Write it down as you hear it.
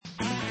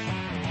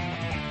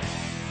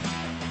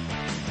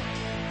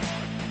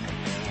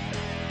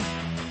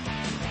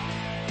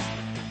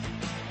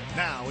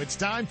it's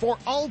time for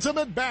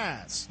Ultimate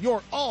Bass,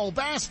 your all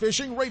bass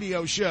fishing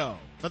radio show.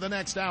 For the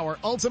next hour,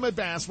 Ultimate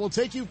Bass will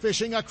take you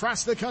fishing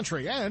across the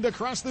country and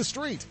across the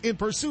street in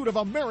pursuit of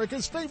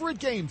America's favorite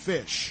game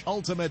fish.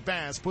 Ultimate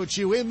Bass puts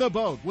you in the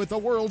boat with the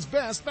world's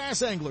best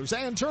bass anglers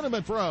and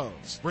tournament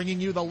pros,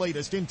 bringing you the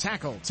latest in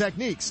tackle,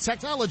 techniques,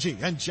 technology,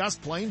 and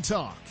just plain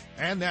talk.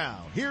 And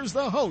now, here's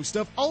the host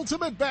of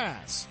Ultimate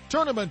Bass,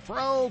 Tournament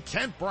Pro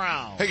Kent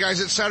Brown. Hey guys,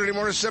 it's Saturday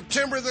morning,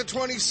 September the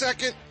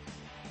 22nd.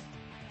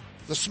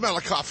 The smell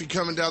of coffee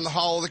coming down the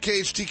hall of the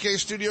KHTK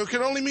studio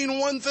can only mean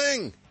one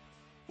thing.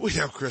 We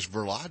have Chris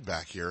Bertrand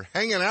back here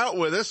hanging out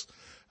with us,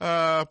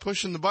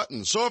 pushing the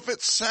buttons. So if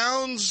it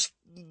sounds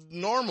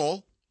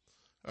normal,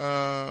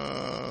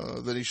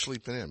 then he's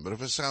sleeping in. But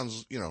if it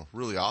sounds,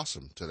 really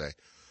awesome today,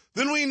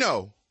 then we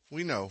know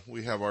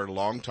we have our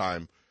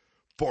longtime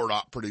board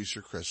op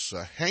producer, Chris,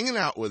 hanging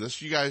out with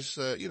us. You guys,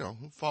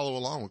 who follow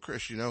along with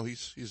Chris,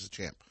 he's the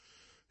champ.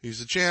 He's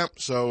the champ.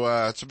 So,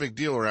 it's a big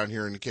deal around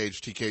here in the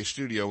KHTK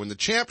studio when the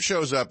champ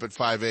shows up at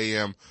 5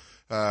 a.m.,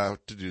 to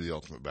do the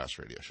Ultimate Bass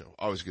Radio Show.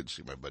 Always good to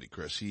see my buddy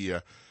Chris. He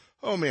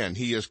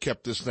has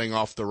kept this thing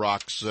off the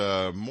rocks,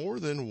 more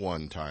than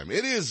one time.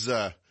 There's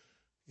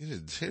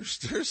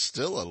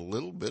still a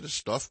little bit of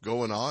stuff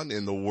going on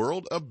in the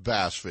world of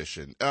bass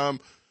fishing.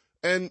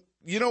 And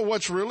you know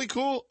what's really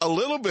cool? A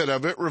little bit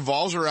of it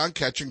revolves around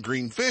catching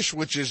green fish,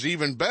 which is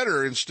even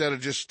better instead of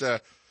just,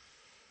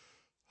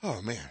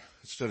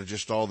 instead of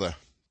just all the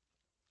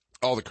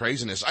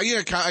craziness.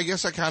 I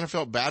guess I kind of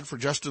felt bad for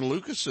Justin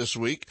Lucas this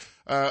week.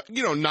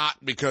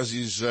 Not because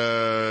he's,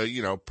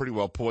 pretty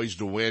well poised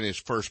to win his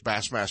first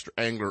Bassmaster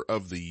Angler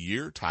of the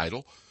Year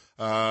title,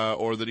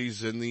 or that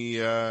he's in the,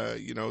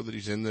 that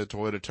he's in the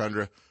Toyota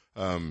Tundra,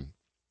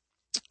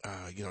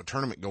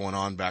 tournament going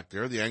on back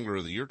there, the Angler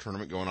of the Year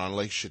tournament going on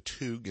Lake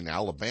Chattooga in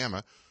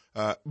Alabama.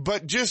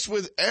 But just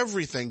with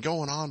everything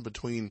going on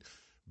between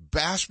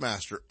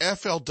Bassmaster,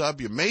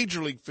 FLW,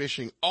 Major League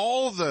Fishing,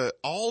 all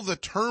the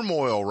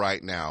turmoil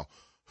right now.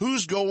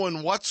 Who's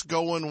going, what's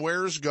going,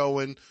 where's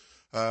going,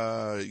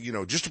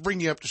 just to bring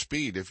you up to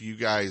speed. If you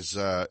guys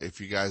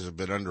have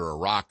been under a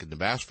rock in the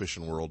bass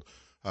fishing world,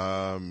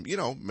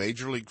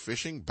 Major League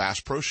Fishing, Bass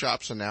Pro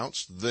Shops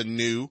announced the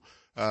new,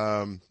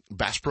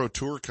 Bass Pro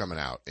Tour coming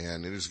out,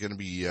 and it is going to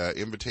be,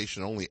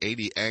 invitation only,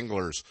 80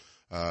 anglers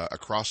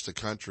across the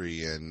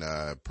country. And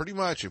pretty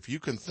much if you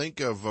can think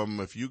of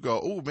them, if you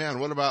go, oh man,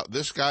 what about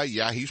this guy?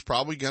 Yeah, he's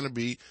probably going to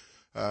be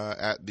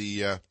at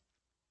the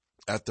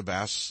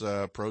Bass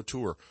Pro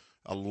Tour.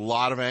 A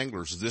lot of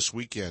anglers this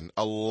weekend,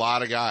 a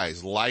lot of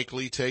guys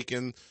likely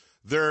taking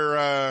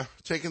their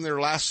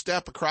last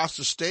step across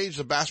the stage,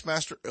 the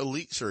Bassmaster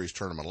Elite Series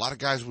tournament. A lot of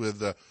guys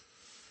with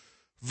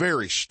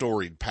very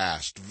storied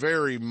past,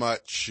 very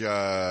much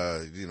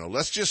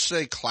let's just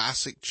say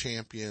classic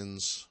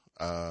champions,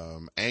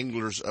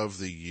 anglers of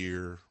the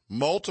year,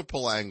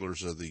 multiple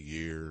anglers of the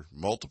year,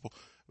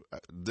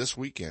 this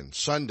weekend,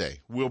 Sunday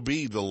will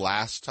be the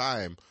last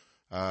time,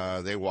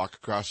 they walk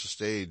across the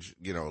stage,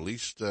 at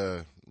least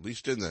in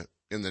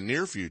the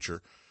near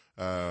future,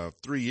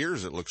 3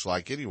 years it looks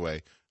like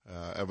anyway,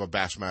 of a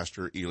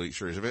Bassmaster Elite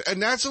Series event.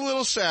 And that's a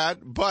little sad,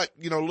 but,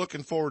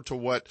 looking forward to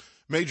what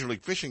Major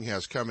League Fishing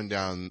has coming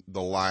down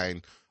the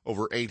line,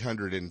 over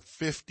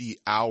 850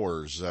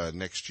 hours,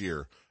 next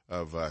year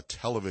of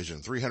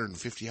television,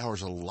 350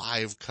 hours of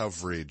live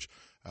coverage,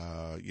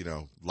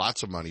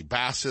 lots of money.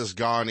 Bass has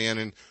gone in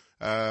and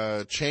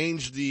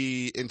changed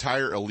the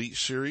entire Elite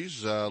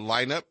Series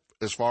lineup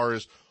as far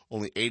as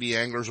only 80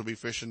 anglers will be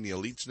fishing the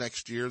Elites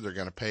next year. They're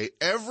going to pay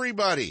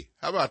everybody.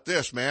 How about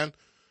this, man?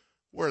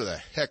 Where the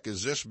heck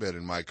has this been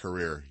in my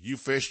career? You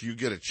fish, you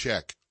get a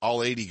check.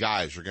 All 80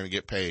 guys are going to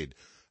get paid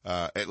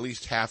at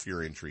least half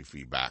your entry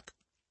fee back.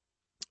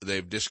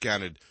 They've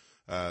discounted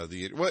and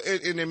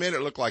they made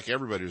it look like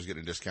everybody was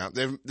getting a discount.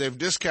 They've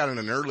discounted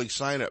an early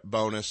sign-up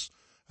bonus,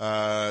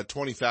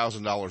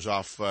 $20,000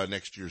 off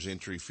next year's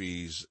entry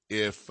fees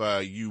if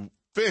you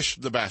fish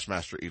the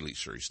Bassmaster Elite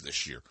Series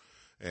this year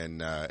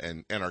and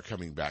are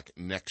coming back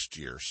next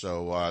year.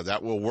 So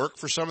that will work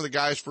for some of the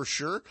guys for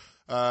sure.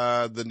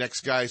 The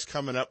next guys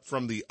coming up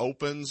from the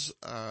Opens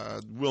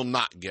will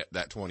not get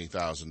that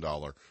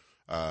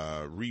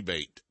 $20,000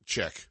 rebate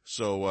check.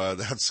 So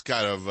that's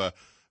kind of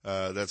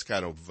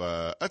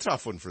a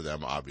tough one for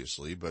them,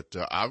 obviously. But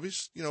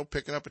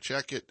picking up a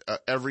check at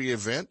every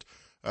event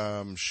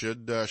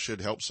should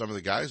help some of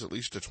the guys, at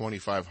least a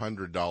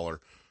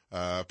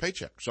 $2,500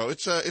 paycheck. So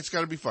it's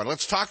got to be fun.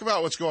 Let's talk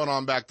about what's going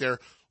on back there.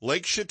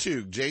 Lake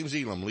Chattooga, James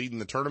Elam leading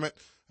the tournament,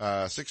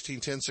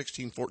 16-10,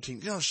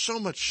 16-14. So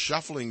much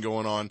shuffling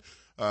going on.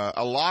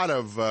 A lot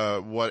of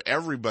what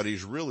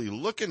everybody's really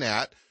looking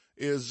at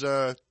is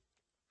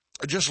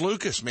just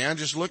Lucas, man.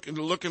 Just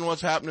looking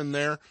what's happening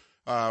there.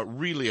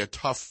 Really a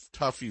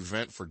tough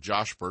event for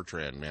Josh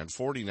Bertrand, man.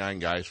 49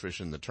 guys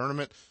fishing the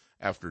tournament.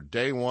 After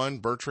day one,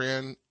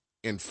 Bertrand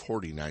in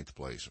 49th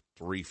place,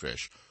 3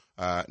 fish.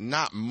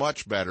 Not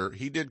much better.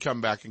 He did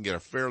come back and get a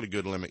fairly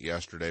good limit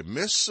yesterday.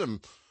 Missed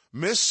some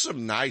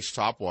nice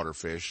topwater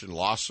fish and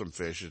lost some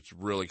fish. It's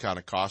really kind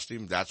of cost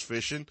him. That's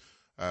fishing.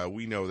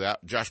 We know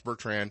that. Josh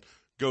Bertrand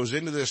goes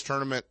into this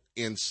tournament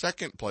in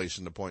second place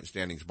in the point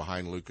standings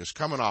behind Lucas.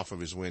 Coming off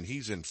of his win,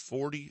 he's in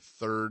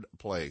 43rd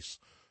place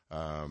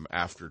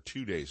after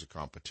 2 days of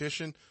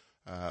competition.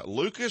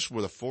 Lucas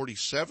with a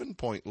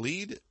 47-point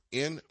lead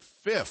in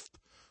fifth.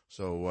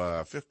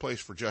 So fifth place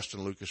for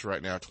Justin Lucas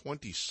right now,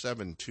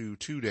 27-2,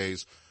 2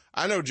 days.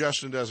 I know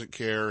Justin doesn't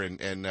care,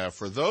 and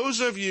for those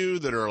of you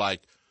that are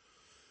like,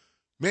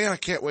 man, I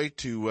can't wait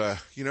to,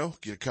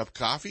 get a cup of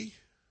coffee,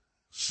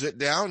 sit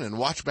down and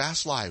watch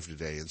Bass Live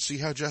today and see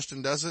how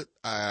Justin does it.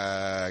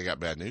 I got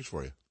bad news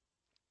for you.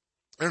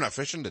 They're not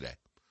fishing today.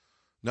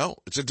 No,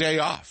 it's a day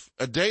off.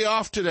 A day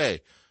off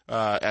today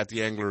at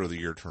the Angler of the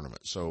Year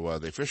tournament. So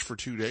they fish for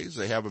 2 days.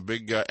 They have a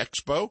big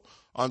expo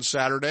on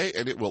Saturday,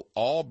 and it will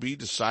all be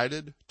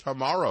decided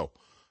tomorrow.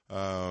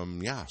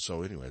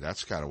 So anyway,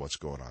 that's kind of what's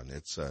going on.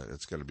 It's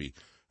going to be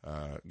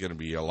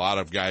a lot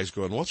of guys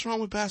going, what's wrong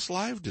with Bass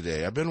Live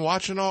today? I've been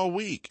watching all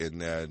week and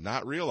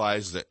not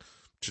realize that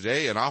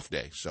today an off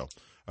day. So,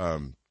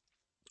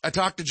 I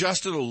talked to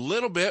Justin a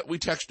little bit. We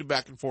texted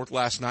back and forth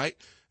last night.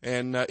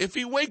 And, if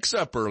he wakes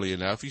up early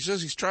enough, he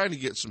says he's trying to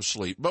get some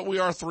sleep, but we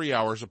are 3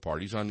 hours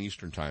apart. He's on the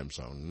Eastern time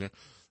zone.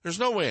 There's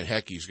no way in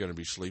heck he's going to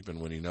be sleeping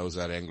when he knows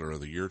that Angler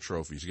of the Year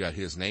trophy's got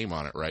his name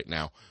on it right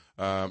now.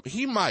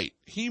 He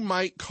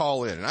might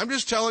call in. And I'm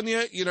just telling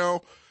you,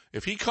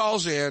 if he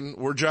calls in,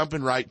 we're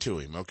jumping right to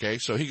him. Okay.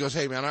 So he goes,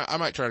 hey man, I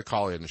might try to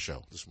call in the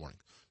show this morning.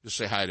 Just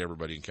say hi to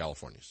everybody in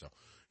California. So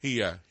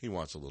he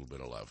wants a little bit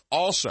of love.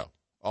 Also,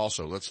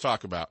 let's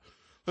talk about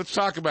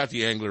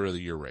the Angler of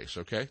the Year race.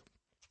 Okay.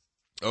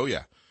 Oh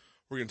yeah.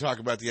 We're going to talk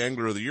about the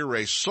Angler of the Year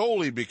race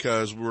solely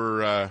because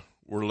we're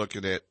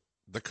looking at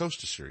the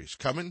Costa Series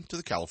coming to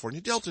the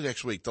California Delta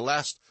next week. The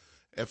last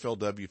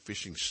FLW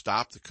fishing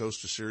stop, the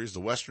Costa Series,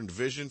 the Western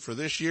Division for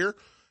this year.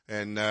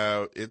 And,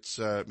 it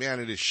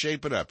is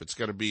shaping up. It's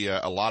going to be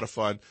a lot of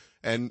fun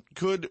and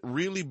could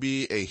really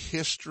be a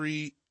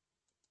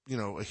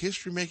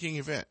history-making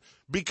event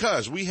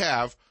because we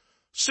have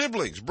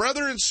siblings,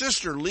 brother and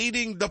sister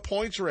leading the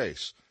points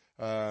race.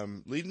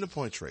 In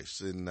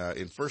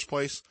first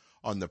place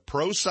on the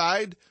pro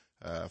side,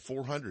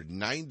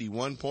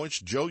 491 points.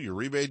 Joe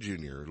Uribe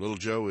Jr. Little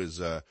Joe is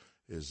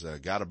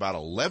got about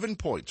 11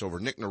 points over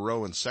Nick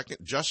Nero in second.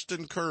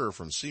 Justin Kerr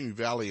from Simi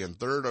Valley in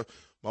third.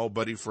 My old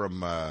buddy from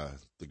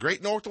the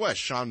Great Northwest,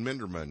 Sean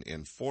Minderman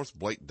in fourth.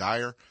 Blake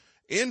Dyer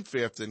in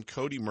fifth, and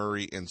Cody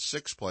Murray in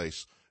sixth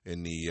place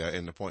in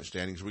the point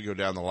standings. We go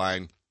down the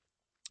line.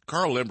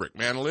 Carl Limbrick,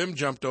 man, Lim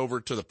jumped over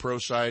to the pro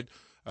side.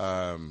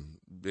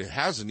 It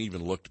hasn't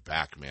even looked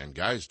back, man.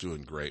 Guy's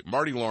doing great.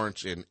 Marty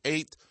Lawrence in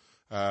eighth.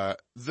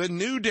 The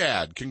new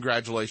dad,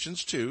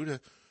 congratulations to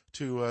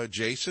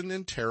Jason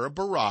and Tara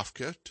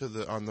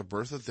Borofka on the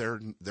birth of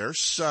their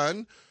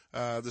son,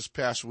 this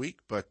past week,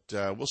 but,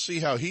 we'll see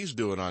how he's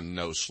doing on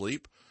no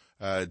sleep.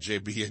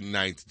 JB in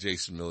ninth,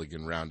 Jason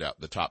Milligan round out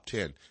the top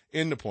 10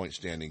 in the point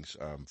standings,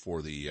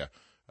 for the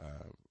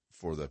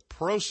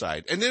pro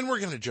side. And then we're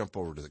going to jump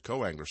over to the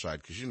co-angler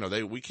side because,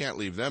 we can't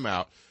leave them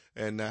out.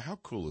 And, how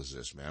cool is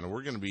this, man? And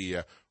we're going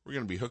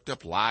to be hooked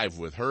up live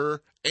with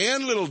her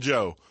and little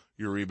Joe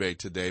Uribe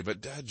today.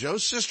 But,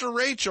 Joe's sister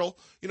Rachel,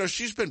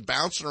 she's been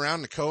bouncing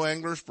around the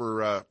co-anglers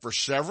for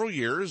several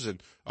years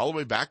and all the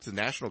way back to the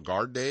National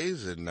Guard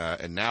days. And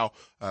now,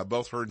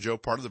 both her and Joe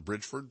part of the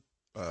Bridgeford,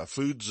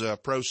 Foods,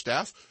 pro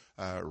staff.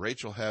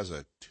 Rachel has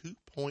a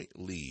 2-point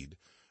lead,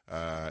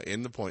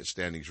 in the point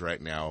standings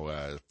right now.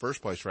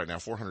 First place right now,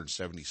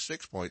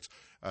 476 points.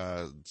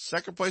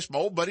 Second place, my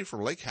old buddy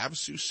from Lake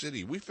Havasu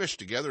City. We fished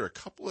together a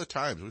couple of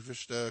times. We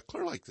fished,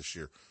 Clear Lake this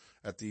year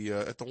at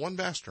the One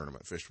Bass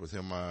tournament. Fished with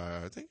him,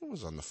 I think it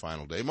was on the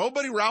final day. My old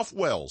buddy Ralph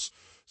Wells.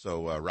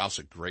 So, Ralph's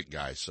a great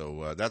guy.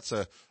 So, that's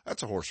a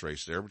horse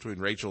race there between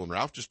Rachel and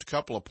Ralph. Just a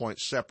couple of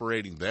points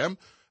separating them.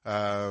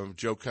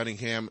 Joe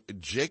Cunningham,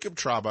 Jacob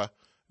Traba,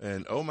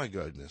 and oh my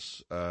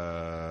goodness,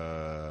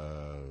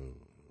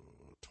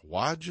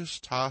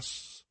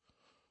 Tawajas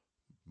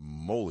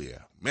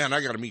Molia. Man,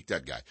 I got to meet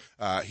that guy.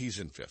 He's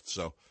in fifth.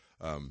 So,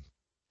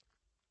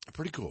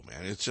 pretty cool,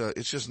 man. It's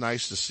just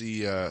nice to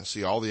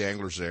see all the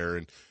anglers there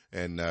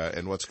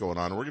and what's going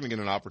on. We're going to get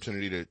an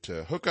opportunity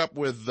to hook up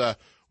with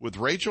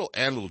Rachel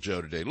and little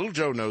Joe today. Little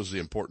Joe knows the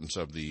importance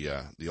of the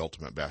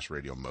Ultimate Bass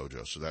Radio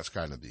Mojo. So that's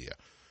kind of the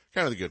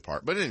good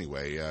part. But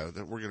anyway,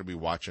 we're going to be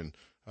watching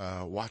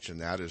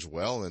that as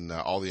well. And,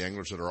 all the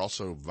anglers that are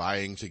also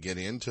vying to get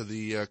into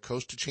the,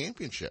 Costa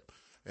Championship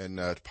and,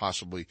 to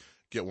possibly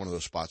get one of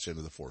those spots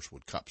into the Forest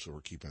Wood Cup. So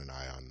we're keeping an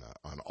eye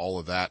on all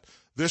of that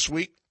this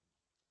week.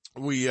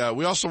 We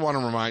also want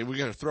to remind, we're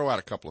going to throw out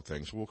a couple of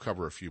things. We'll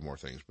cover a few more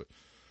things, but,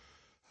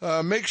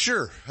 make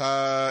sure,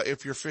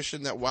 if you're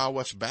fishing that Wild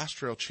West Bass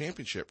Trail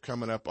Championship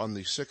coming up on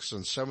the 6th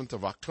and 7th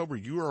of October,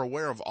 you are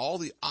aware of all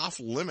the off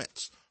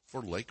limits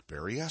for Lake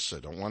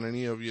Berryessa. Don't want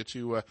any of you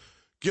to,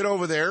 get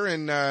over there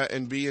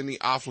and be in the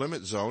off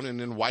limit zone and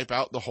then wipe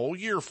out the whole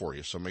year for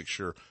you. So make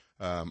sure,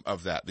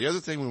 of that. The other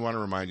thing we want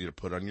to remind you to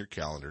put on your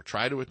calendar,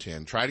 try to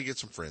attend, try to get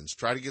some friends,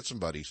 try to get some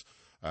buddies.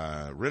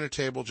 Rent a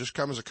table, just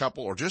come as a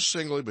couple or just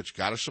singly, but you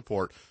got to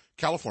support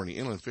California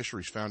Inland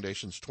Fisheries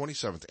Foundation's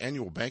 27th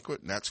annual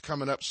banquet, and that's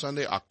coming up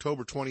Sunday,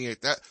 October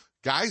 28th.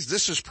 Guys,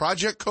 this is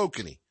Project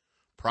Kokanee.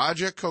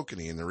 Project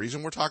Kokanee. And the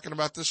reason we're talking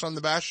about this on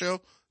the Bass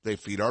Show, they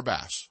feed our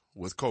bass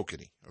with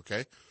kokanee,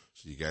 okay?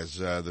 So you guys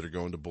that are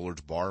going to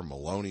Bullard's Bar,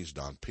 Maloney's,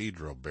 Don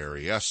Pedro,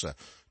 Berryessa,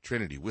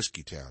 Trinity,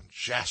 Whiskeytown,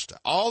 Shasta,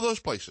 all those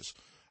places.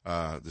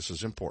 This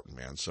is important,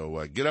 man.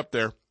 So get up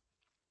there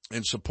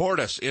and support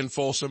us in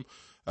Folsom.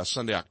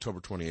 Sunday, October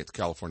 28th,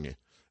 California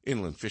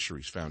Inland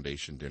Fisheries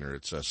Foundation dinner.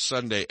 It's a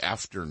Sunday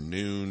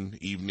afternoon,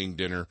 evening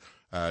dinner.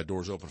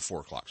 Doors open at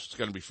 4 o'clock. So it's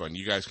going to be fun.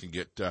 You guys can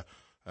get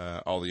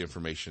all the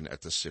information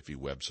at the SIFI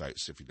website,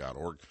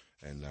 SIFI.org,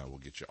 and we'll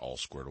get you all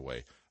squared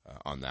away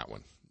on that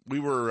one. We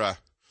were, I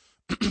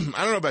don't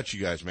know about you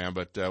guys, man,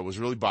 but was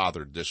really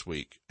bothered this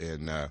week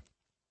and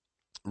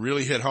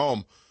really hit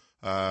home.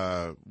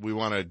 We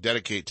want to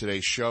dedicate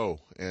today's show,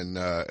 and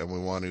we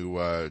want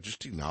to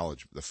just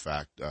acknowledge the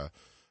fact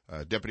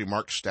Deputy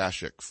Mark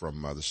Stashik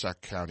from the Sac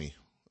County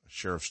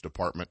Sheriff's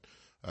Department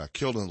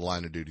killed in the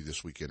line of duty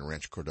this weekend in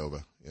Rancho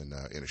Cordova in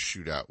a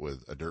shootout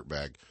with a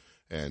dirtbag.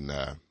 And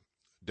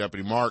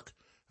Deputy Mark,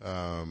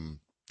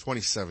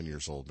 27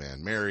 years old,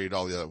 man, married,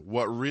 all the other.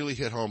 What really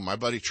hit home, my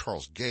buddy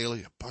Charles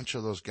Gailey, a bunch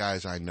of those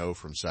guys I know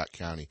from Sac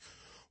County.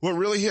 What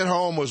really hit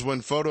home was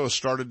when photos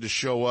started to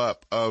show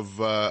up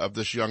of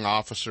this young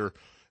officer,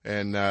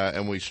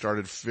 and we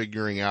started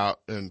figuring out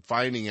and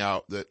finding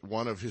out that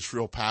one of his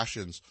real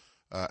passions,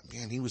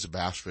 man, he was a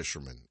bass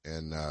fisherman,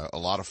 and a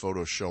lot of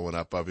photos showing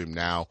up of him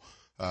now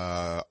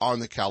on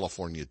the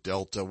California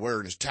Delta,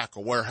 wearing his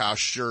tackle warehouse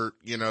shirt,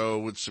 you know,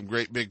 with some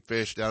great big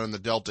fish down in the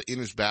Delta in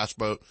his bass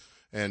boat,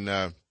 and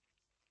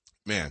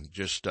man,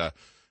 just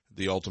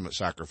the ultimate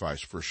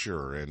sacrifice for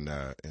sure.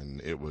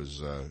 And it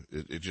was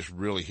it just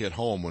really hit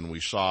home when we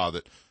saw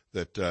that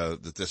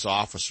this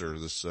officer,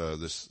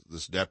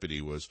 this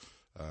deputy was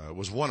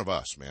one of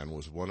us, man,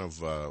 was one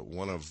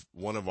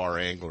of our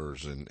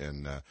anglers,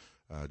 and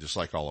just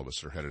like all of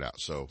us are headed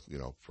out. So, you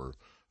know, for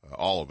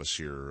all of us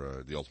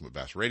here, the Ultimate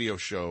Bass Radio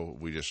Show,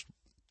 we just,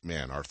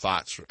 man, our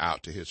thoughts are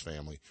out to his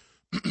family.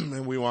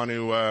 And we want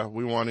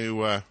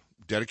to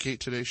dedicate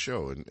today's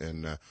show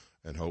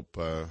and hope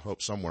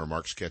somewhere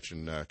Mark's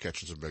catching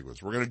some big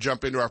ones. We're going to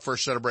jump into our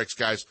first set of breaks,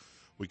 guys.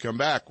 We come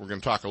back, we're going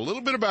to talk a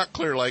little bit about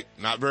Clear Lake,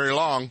 not very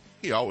long.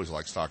 He always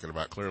likes talking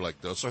about Clear Lake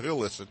though, so he'll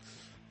listen.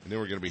 And then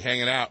we're going to be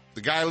hanging out.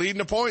 The guy leading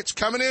the points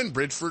coming in,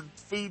 Bridgeford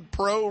Food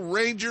Pro,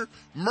 Ranger,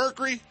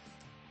 Mercury,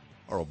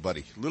 our old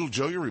buddy, Little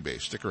Joe Uribe.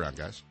 Stick around,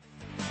 guys.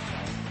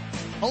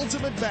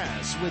 Ultimate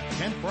Bass with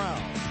Kent Brown.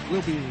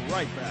 We'll be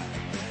right back.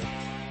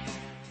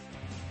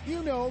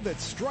 You know that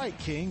Strike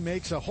King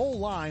makes a whole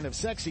line of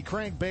sexy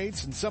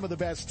crankbaits and some of the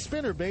best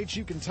spinner baits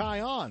you can tie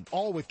on,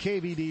 all with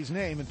KVD's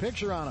name and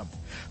picture on them.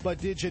 But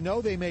did you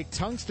know they make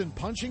tungsten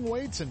punching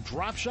weights and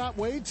drop shot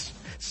weights?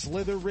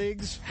 Slither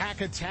rigs, hack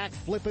attack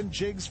flippin'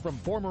 jigs from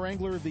former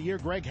Angler of the Year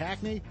Greg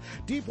Hackney,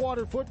 deep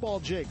water football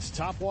jigs,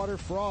 topwater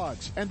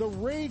frogs, and the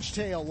Rage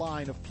Tail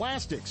line of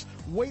plastics,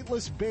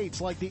 weightless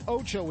baits like the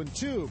Ocho and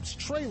tubes,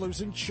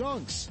 trailers and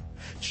chunks.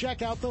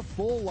 Check out the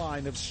full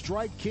line of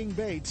Strike King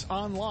baits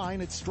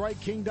online at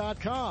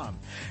StrikeKing.com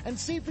and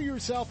see for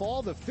yourself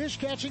all the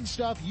fish-catching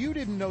stuff you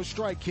didn't know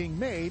Strike King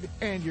made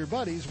and your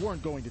buddies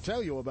weren't going to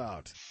tell you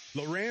about.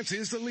 Lowrance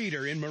is the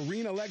leader in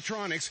marine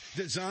electronics,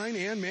 design,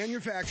 and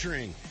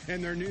manufacturing.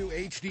 And their new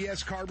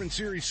HDS Carbon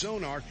Series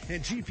sonar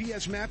and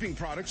GPS mapping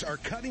products are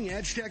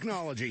cutting-edge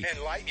technology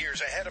and light years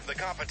ahead of the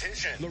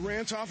competition.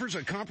 Lowrance offers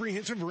a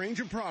comprehensive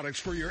range of products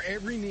for your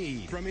every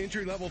need, from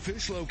entry-level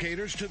fish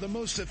locators to the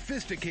most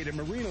sophisticated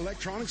marine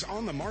electronics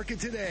on the market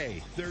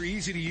today. They're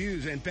easy to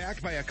use and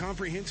backed by a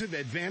comprehensive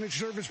Advantage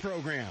service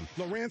program.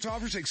 Lowrance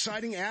offers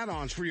exciting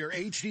add-ons for your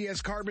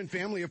HDS Carbon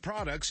family of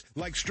products,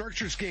 like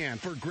Structure Scan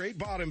for great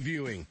bottom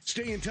viewing.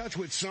 Stay in touch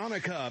with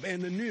Sonic Hub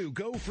and the new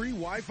Go Free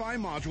Wi-Fi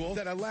module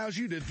that allows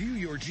you to view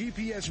your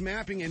GPS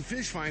mapping and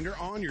fish finder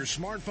on your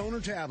smartphone or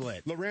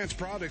tablet. Lowrance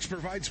products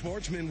provide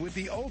sportsmen with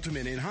the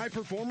ultimate in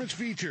high-performance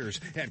features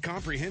at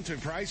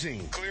comprehensive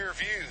pricing. Clear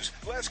views,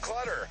 less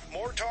clutter,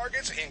 more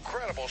targets,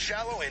 incredible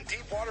shallow and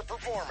deep water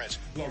performance.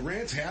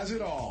 Lowrance has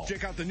it all.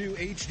 Check out the new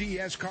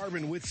HDS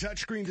Carbon with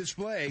touchscreen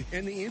display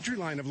and the entry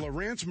line of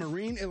Lowrance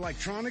Marine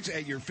Electronics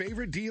at your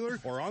favorite dealer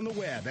or on the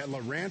web at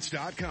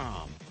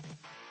Lowrance.com.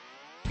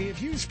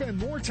 If you spend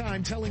more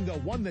time telling the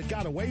one that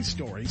got away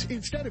stories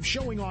instead of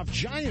showing off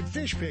giant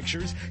fish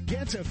pictures,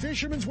 get to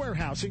Fisherman's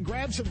Warehouse and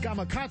grab some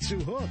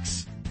Gamakatsu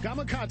hooks.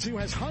 Gamakatsu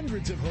has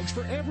hundreds of hooks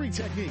for every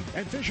technique,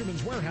 and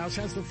Fisherman's Warehouse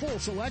has the full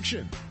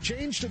selection.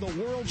 Change to the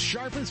world's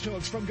sharpest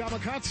hooks from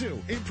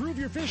Gamakatsu. Improve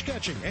your fish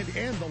catching and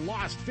end the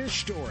lost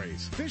fish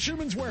stories.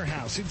 Fisherman's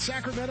Warehouse in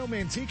Sacramento,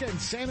 Manteca,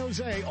 and San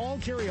Jose all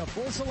carry a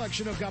full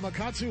selection of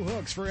Gamakatsu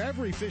hooks for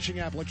every fishing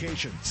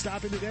application.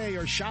 Stop in today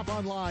or shop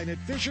online at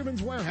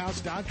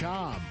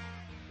fishermanswarehouse.com.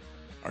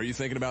 Are you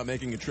thinking about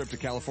making a trip to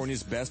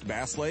California's best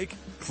bass lake,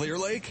 Clear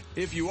Lake?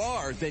 If you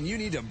are, then you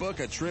need to book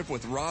a trip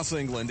with Ross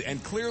England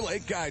and Clear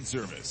Lake Guide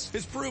Service.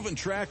 His proven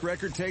track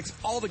record takes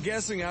all the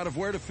guessing out of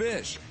where to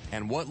fish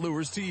and what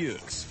lures to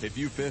use. If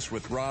you fish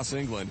with Ross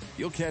England,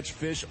 you'll catch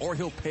fish or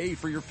he'll pay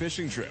for your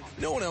fishing trip.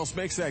 No one else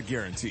makes that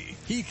guarantee.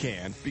 He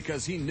can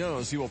because he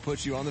knows he will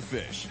put you on the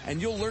fish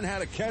and you'll learn how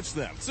to catch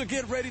them. So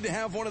get ready to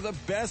have one of the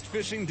best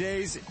fishing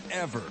days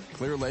ever.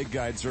 Clear Lake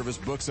Guide Service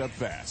books up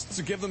fast.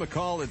 So give them a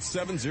call at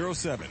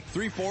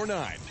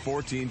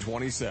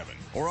 707-349-1427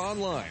 or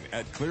online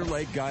at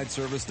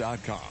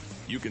clearlakeguideservice.com.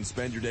 You can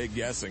spend your day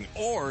guessing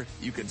or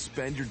you can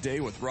spend your day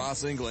with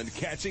Ross England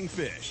catching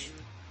fish.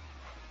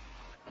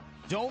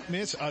 Don't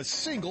miss a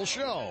single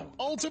show.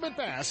 Ultimate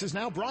Bass is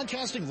now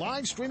broadcasting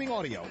live streaming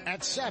audio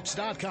at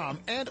seps.com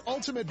and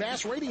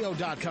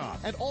ultimatebassradio.com.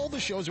 And all the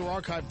shows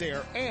are archived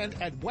there and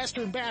at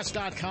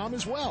westernbass.com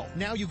as well.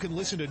 Now you can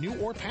listen to new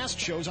or past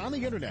shows on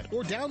the internet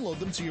or download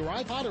them to your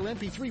iPod or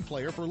MP3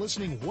 player for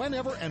listening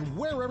whenever and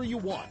wherever you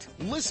want.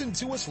 Listen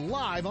to us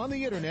live on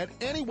the internet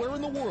anywhere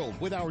in the world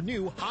with our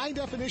new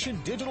high-definition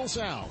digital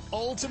sound.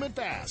 Ultimate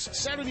Bass,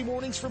 Saturday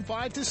mornings from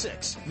 5 to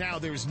 6. Now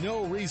there's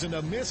no reason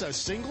to miss a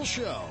single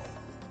show.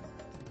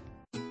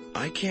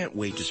 I can't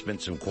wait to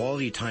spend some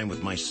quality time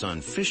with my son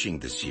fishing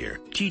this year,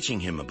 teaching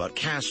him about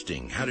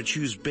casting, how to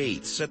choose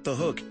bait, set the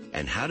hook,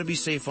 and how to be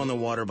safe on the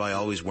water by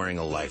always wearing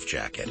a life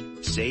jacket.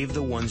 Save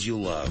the ones you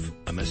love.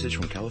 A message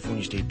from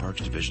California State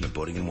Parks Division of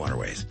Boating and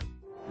Waterways.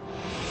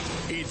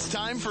 It's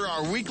time for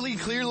our weekly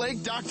Clear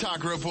Lake Dock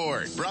Talk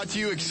Report, brought to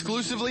you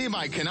exclusively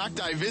by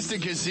Canocti Vista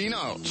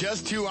Casino,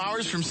 just 2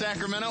 hours from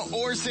Sacramento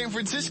or San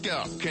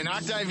Francisco.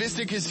 Canocti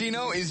Vista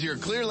Casino is your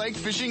Clear Lake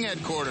fishing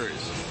headquarters.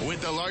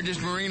 With the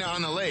largest marina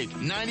on the lake,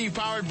 90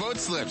 powered boat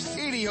slips,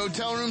 80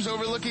 hotel rooms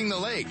overlooking the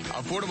lake,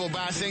 affordable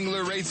bass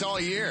angler rates all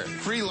year,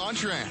 free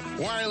launch ramp,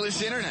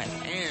 wireless internet,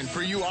 and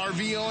for you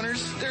RV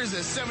owners, there's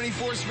a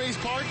 74 space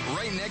park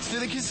right next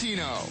to the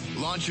casino.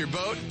 Launch your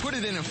boat, put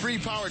it in a free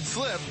powered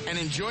slip, and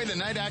enjoy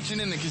the night action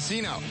in the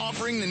casino,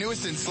 offering the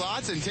newest in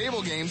slots and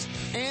table games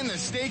and the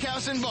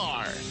steakhouse and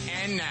bar.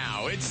 And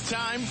now it's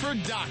time for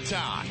Dock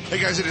Talk. Hey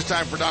guys, it is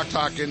time for Dock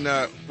Talk, and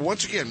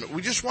once again,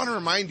 we just want to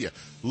remind you,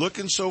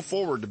 looking so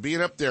forward to being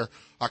up there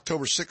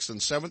October 6th and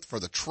 7th for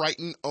the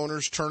Triton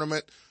Owners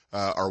Tournament,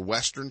 our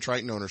Western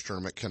Triton Owners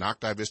Tournament,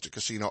 Canocti Vista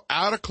Casino,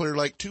 out of Clear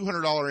Lake,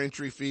 $200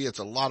 entry fee. It's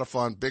a lot of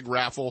fun, big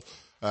raffle.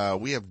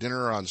 We have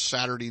dinner on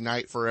Saturday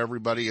night for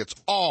everybody. It's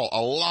all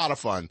a lot of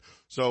fun.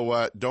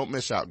 So don't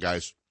miss out,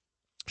 guys.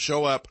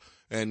 Show up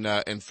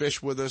and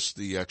fish with us.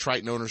 The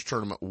Triton Owners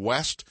Tournament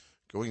West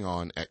going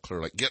on at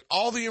Clear Lake. Get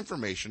all the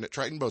information at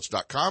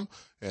tritonboats.com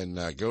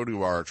and go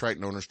to our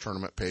Triton Owners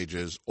Tournament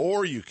pages,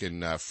 or you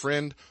can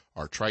friend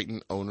our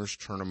Triton Owners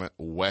Tournament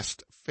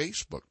West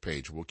Facebook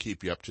page. We'll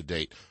keep you up to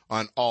date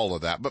on all of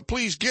that. But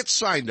please get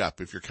signed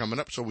up if you're coming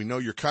up so we know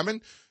you're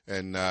coming,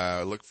 and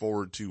look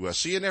forward to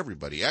seeing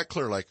everybody at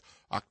Clear Lake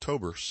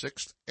October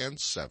 6th and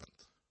 7th.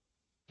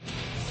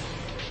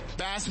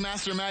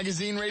 Bassmaster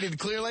Magazine rated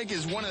Clear Lake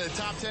as one of the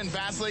top 10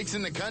 bass lakes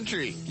in the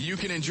country. You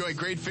can enjoy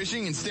great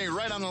fishing and stay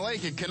right on the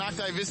lake at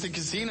Canocti Vista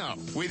Casino.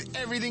 With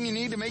everything you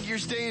need to make your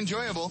stay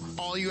enjoyable,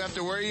 all you have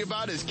to worry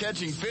about is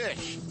catching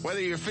fish.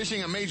 Whether you're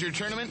fishing a major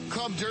tournament,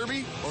 club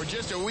derby, or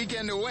just a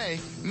weekend away,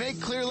 make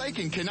Clear Lake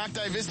and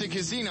Canocti Vista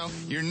Casino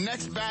your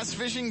next bass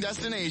fishing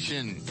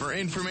destination. For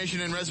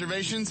information and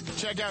reservations,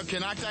 check out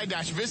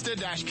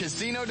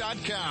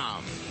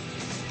canocti-vista-casino.com.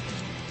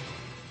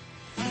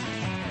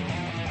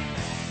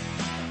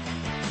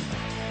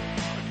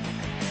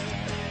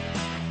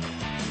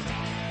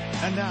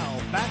 And now,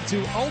 back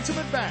to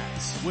Ultimate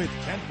Bass with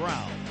Kent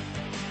Brown.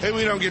 Hey,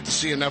 we don't get to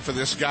see enough of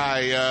this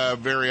guy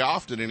very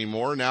often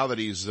anymore now that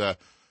he's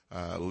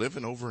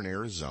living over in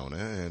Arizona.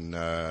 And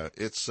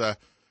it's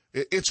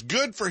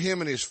good for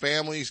him and his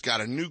family. He's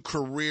got a new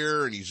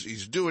career, and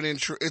he's doing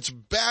It's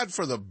bad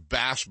for the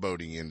bass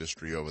boating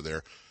industry over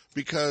there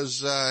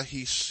because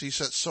he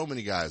set so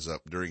many guys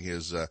up during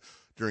his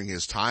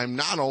time.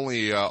 Not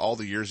only all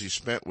the years he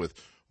spent with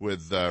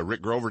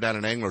Rick Grover down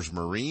at Anglers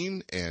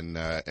Marine and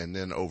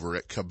then over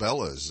at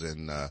Cabela's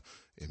in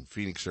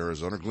Phoenix,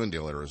 Arizona,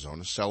 Glendale,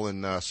 Arizona,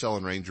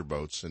 selling Ranger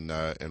boats and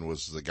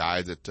was the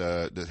guy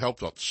that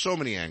helped out so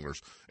many anglers.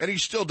 And he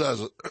still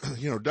does a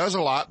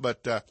lot,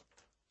 but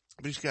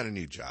he's got a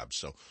new job.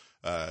 So,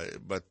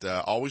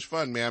 always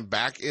fun, man,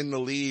 back in the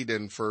lead.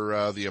 And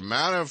for, the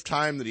amount of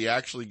time that he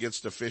actually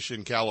gets to fish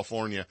in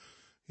California,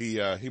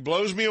 he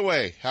blows me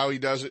away how he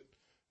does it.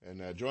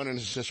 And joining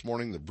us this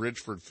morning, the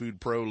Bridgeford Food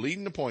Pro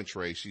leading the points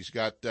race. He's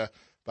got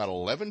about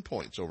 11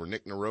 points over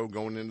Nick Nareau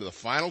going into the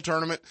final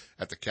tournament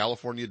at the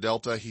California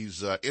Delta.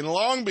 He's in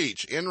Long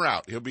Beach en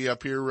route. He'll be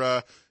up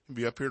here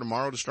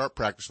tomorrow to start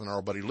practicing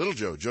our buddy Little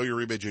Joe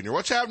Uribe Jr.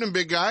 What's happening,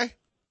 big guy?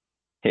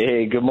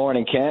 Hey, good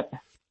morning, Kent.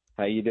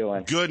 How you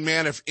doing? Good,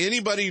 man. If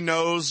anybody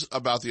knows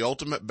about the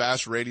Ultimate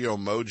Bass Radio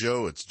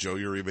mojo, it's Joe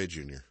Uribe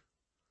Jr.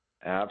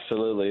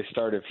 Absolutely. It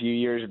started a few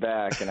years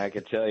back, and I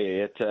could tell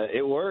you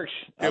it works.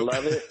 I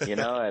love it, and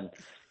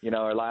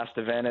our last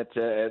event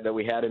that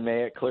we had in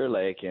May at Clear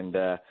Lake, and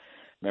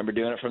remember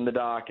doing it from the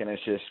dock, and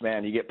it's just,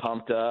 man, you get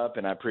pumped up,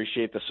 and I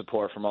appreciate the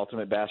support from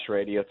Ultimate Bass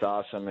Radio. It's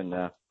awesome,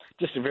 and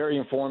just very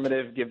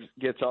informative,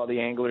 gets all the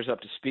anglers up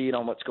to speed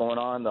on what's going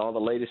on, all the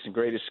latest and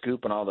greatest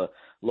scoop and all the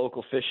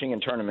local fishing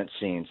and tournament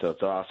scene. So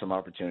it's an awesome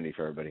opportunity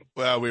for everybody.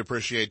 Well, we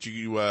appreciate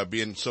you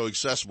being so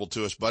accessible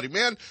to us, buddy.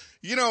 Man,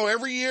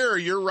 every year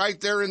you're right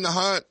there in the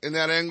hunt in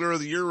that Angler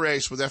of the Year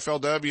race with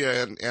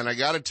FLW, and I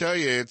got to tell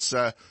you, it's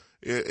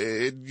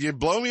you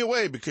blow me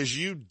away because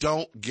you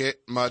don't get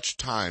much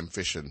time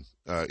fishing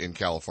in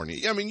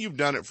California. I mean, you've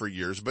done it for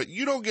years, but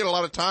you don't get a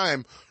lot of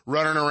time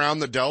running around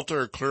the Delta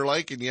or Clear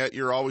Lake, and yet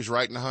you're always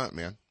right in the hunt,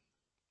 man.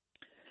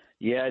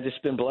 Yeah, I've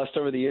just been blessed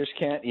over the years,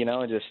 Kent,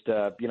 and just,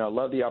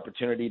 love the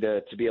opportunity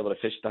to be able to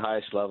fish at the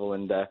highest level.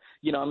 And, I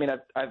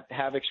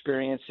have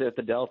experience at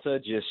the Delta,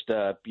 just,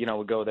 we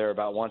go there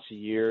about once a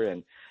year,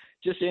 and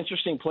just an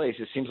interesting place.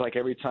 It seems like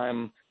every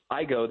time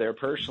I go there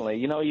personally,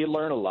 you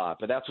learn a lot,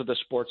 but that's what the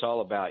sport's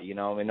all about.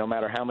 No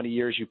matter how many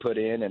years you put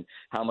in and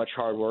how much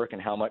hard work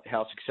and how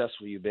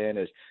successful you've been,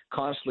 is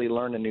constantly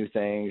learning new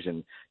things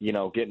and,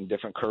 getting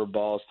different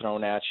curveballs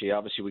thrown at you.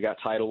 Obviously we got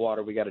tidal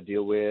water we got to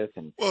deal with.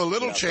 And well, a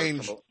little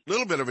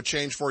bit of a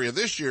change for you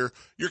this year.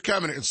 You're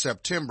coming in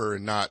September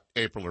and not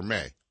April or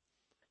May.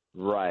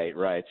 Right.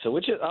 So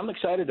I'm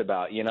excited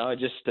about,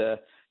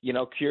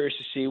 curious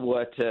to see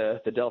what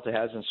the Delta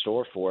has in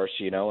store for us,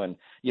 and,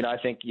 I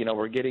think,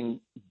 we're getting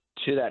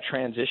to that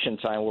transition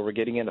time where we're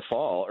getting into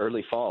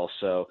early fall.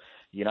 So,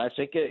 I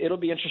think it'll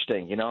be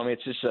interesting.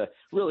 It's just a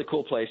really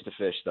cool place to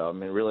fish, though.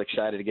 I'm really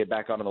excited to get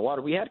back onto the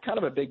water. We had kind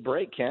of a big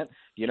break, Kent.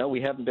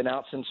 We haven't been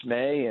out since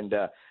May, and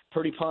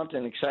pretty pumped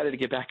and excited to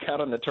get back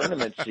out on the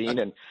tournament scene.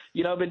 And,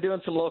 I've been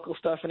doing some local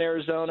stuff in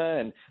Arizona,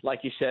 and like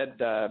you said,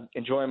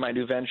 enjoying my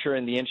new venture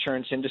in the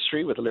insurance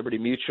industry with Liberty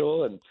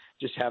Mutual, and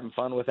just having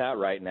fun with that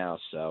right now.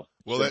 So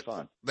it's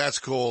fun. That's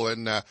cool.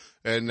 And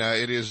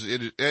it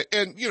is,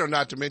 and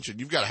not to mention,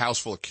 you've got a house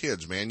full of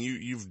kids, man.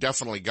 You've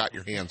definitely got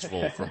your hands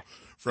full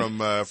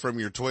from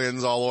your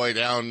twins all the way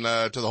down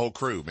to the whole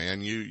crew,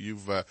 man.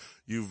 You've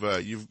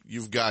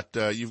got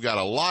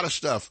a lot of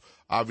stuff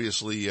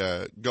obviously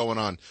going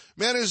on.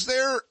 Man, is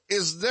there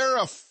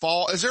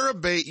a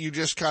bait you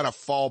just kind of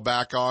fall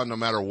back on no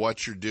matter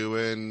what you're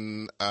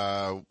doing?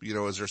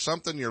 Is there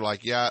something you're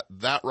like, yeah,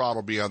 that rod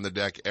will be on the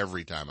deck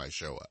every time I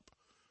show up?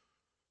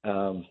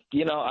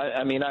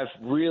 I've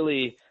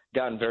really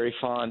gotten very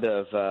fond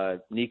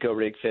of Nico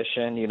rig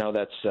fishing.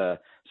 That's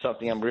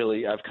something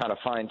I've kind of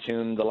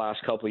fine-tuned the last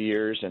couple of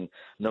years, and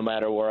no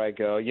matter where I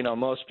go,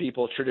 most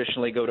people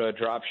traditionally go to a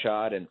drop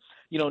shot, and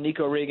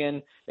Nico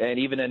rigging and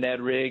even a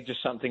Ned rig,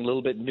 just something a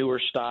little bit newer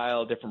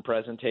style, different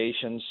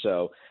presentations.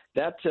 So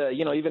that,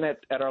 even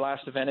at our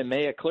last event in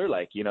May at Clear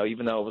Lake,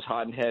 even though it was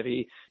hot and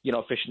heavy,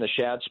 fishing the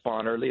shad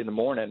spawn early in the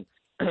morning,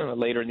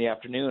 later in the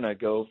afternoon, I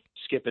go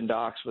skipping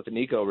docks with the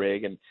Nico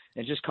rig and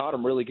just caught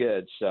them really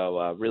good.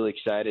 So really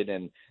excited,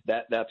 and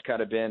that's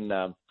kind of been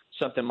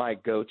something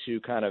might go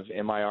to kind of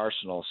in my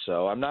arsenal.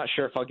 So I'm not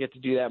sure if I'll get to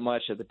do that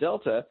much at the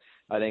Delta.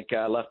 I think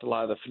I left a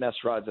lot of the finesse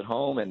rods at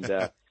home and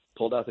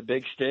pulled out the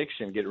big sticks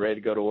and get ready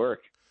to go to work.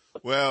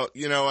 Well,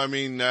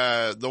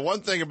 the one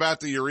thing about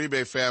the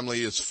Uribe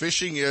family is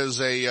fishing is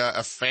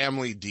a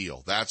family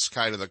deal. That's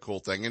kind of the cool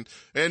thing.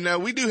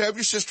 And we do have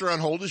your sister on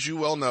hold, as you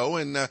well know,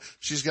 and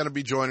she's going to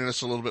be joining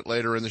us a little bit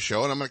later in the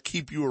show, and I'm going to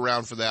keep you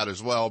around for that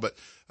as well. But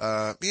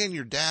man,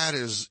 your dad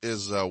is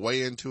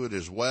way into it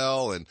as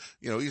well, and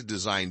he's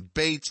designed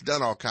baits,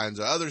 done all kinds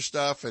of other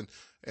stuff, and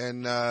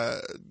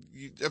a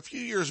few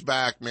years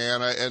back,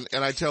 man,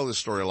 I tell this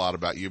story a lot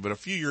about you, but a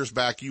few years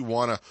back you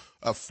won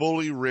a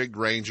fully rigged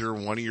Ranger,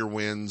 one of your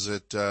wins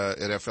at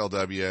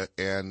FLW,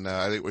 and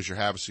I think it was your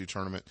Havasu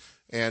tournament,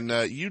 and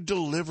you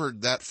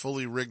delivered that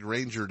fully rigged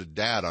Ranger to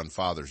Dad on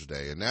Father's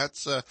Day, and that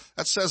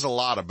says a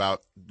lot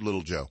about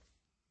little Joe.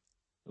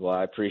 Well,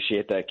 I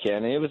appreciate that,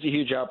 Ken. It was a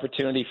huge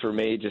opportunity for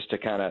me, just to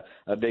kind of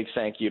a big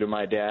thank you to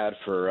my dad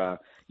for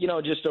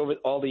just over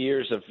all the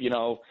years of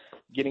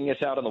getting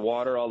us out on the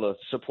water, all the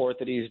support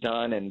that he's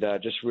done, and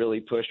just really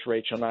pushed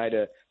Rachel and I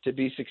to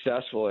be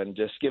successful, and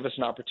just give us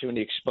an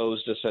opportunity,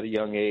 exposed us at a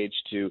young age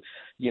to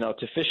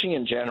fishing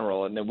in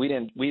general. And then we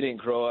didn't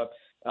grow up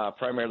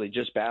primarily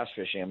just bass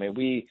fishing. I mean,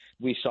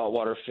 we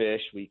saltwater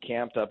fish, we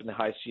camped up in the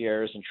high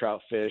Sierras and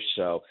trout fish.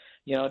 So,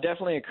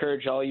 definitely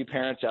encourage all you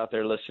parents out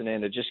there listening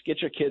to just get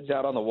your kids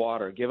out on the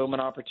water, give them an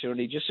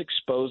opportunity, just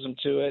expose them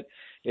to it.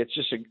 It's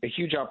just a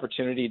huge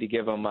opportunity to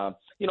give them, a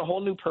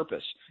whole new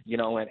purpose,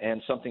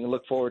 and something to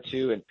look forward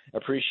to and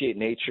appreciate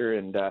nature.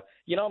 And,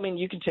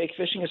 you can take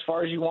fishing as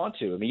far as you want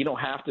to. I mean, you don't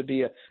have to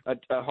be a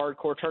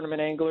hardcore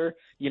tournament angler.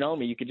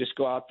 You could just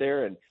go out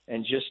there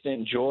and just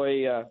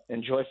enjoy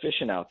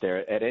fishing out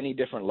there at any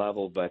different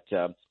level. But,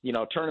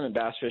 tournament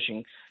bass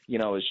fishing,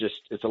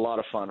 it's a lot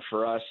of fun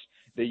for us.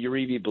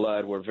 Uribe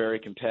blood. We're very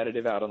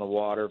competitive out on the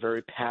water,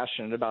 very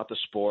passionate about the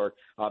sport,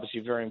 obviously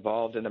very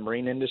involved in the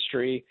marine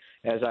industry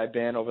as I've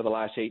been over the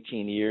last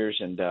 18 years,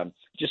 and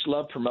just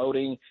love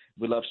promoting.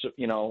 We love,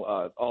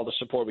 all the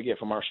support we get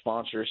from our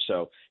sponsors.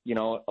 So,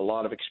 a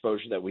lot of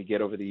exposure that we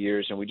get over the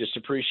years, and we just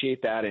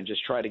appreciate that and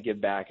just try to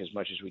give back as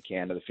much as we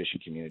can to the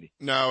fishing community.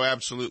 No,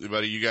 absolutely,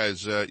 buddy. You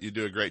guys, you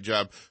do a great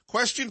job.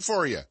 Question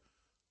for you.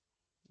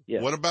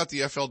 Yes. What about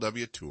the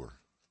FLW Tour?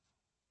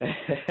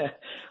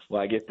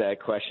 Well, I get that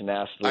question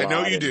asked a lot. I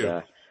know you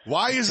do.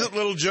 Why isn't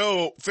little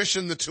Joe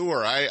fishing the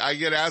tour? I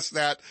get asked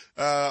that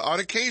on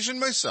occasion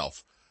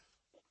myself.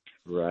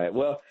 Right.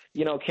 Well,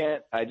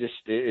 Kent, as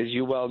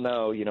you well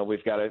know,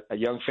 we've got a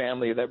young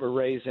family that we're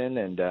raising,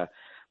 and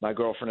my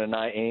girlfriend and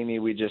I, Amy,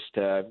 we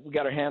we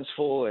got our hands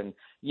full, and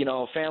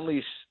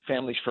families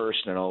first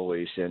and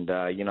always, and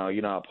you know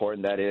how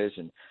important that is,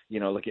 and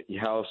look at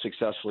how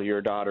successful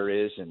your daughter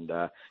is, and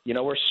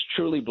we're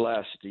truly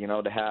blessed,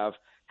 to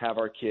have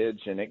our kids,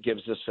 and it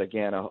gives us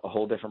again a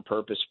whole different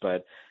purpose.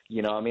 But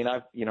we've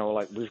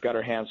got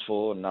our hands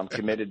full, and I'm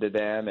committed to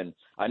them, and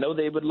I know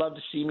they would love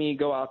to see me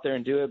go out there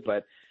and do it,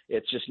 but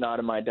it's just not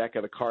in my deck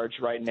of the cards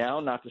right now.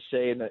 Not to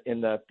say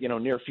in the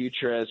near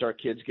future, as our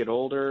kids get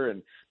older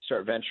and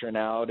start venturing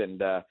out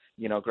and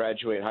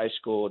graduate high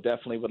school,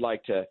 definitely would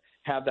like to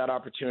have that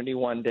opportunity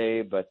one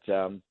day. But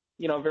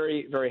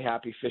very, very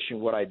happy fishing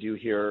what I do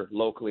here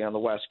locally on the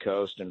West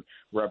Coast and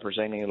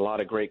representing a lot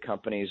of great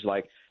companies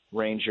like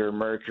Ranger,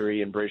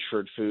 Mercury, and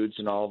Bridgeford Foods,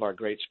 and all of our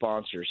great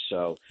sponsors.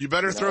 So you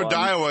better throw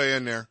Daiwa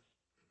in there.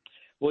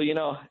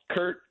 Well,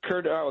 Kurt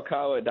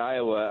Arakawa,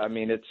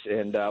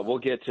 Daiwa, we'll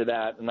get to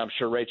that, and I'm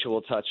sure Rachel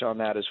will touch on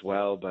that as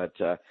well, but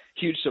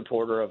huge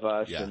supporter of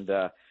us, yeah. And,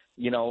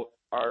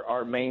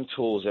 our main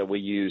tools that we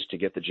use to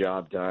get the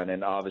job done,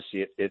 and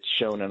obviously it's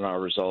shown in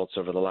our results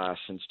over the last,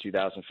 since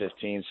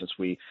 2015, since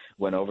we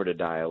went over to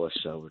Daiwa,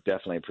 so we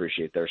definitely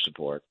appreciate their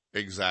support.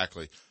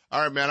 Exactly.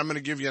 All right, man, I'm going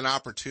to give you an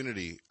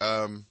opportunity.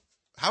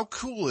 How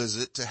cool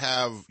is it to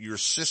have your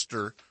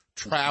sister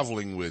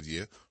traveling with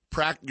you,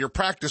 your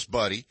practice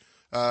buddy,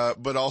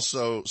 but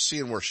also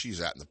seeing where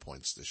she's at in the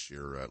points this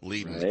year,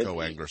 leading the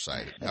co-angler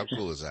side? How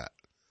cool is that?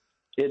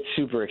 It's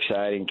super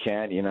exciting,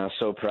 Kent.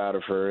 So proud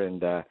of her.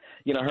 And,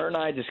 her and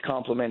I just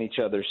complement each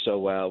other so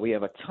well. We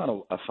have a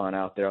ton of fun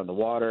out there on the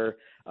water.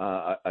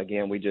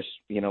 Again, we just,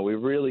 we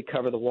really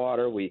cover the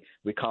water. We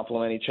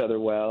complement each other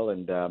well.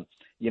 And,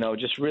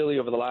 just really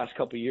over the last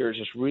couple of years,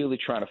 just really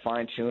trying to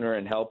fine tune her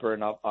and help her.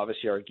 And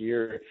obviously our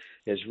gear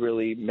has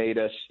really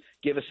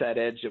give us that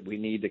edge that we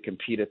need to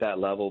compete at that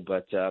level.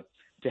 But,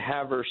 to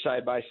have her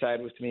side by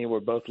side with me, we're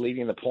both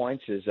leading the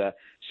points, is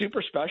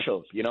super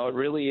special. It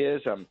really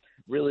is. I'm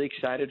really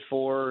excited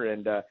for her,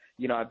 and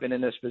I've been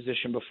in this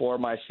position before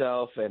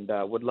myself, and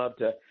would love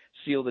to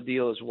seal the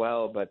deal as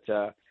well. But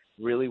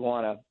really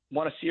want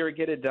to see her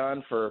get it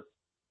done, for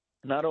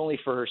not only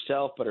for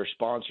herself but her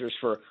sponsors,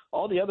 for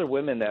all the other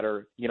women that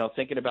are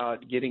thinking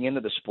about getting into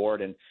the sport,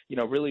 and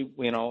really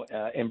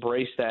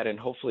embrace that, and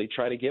hopefully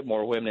try to get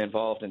more women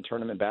involved in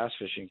tournament bass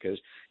fishing, because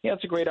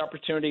it's a great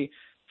opportunity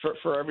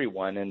for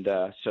everyone. And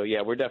so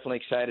we're definitely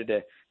excited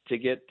to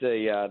get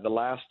the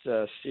last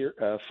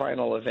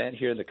final event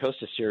here in the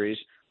Costa Series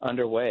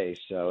underway.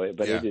 So, It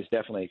is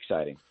definitely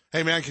exciting.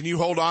 Hey man, can you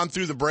hold on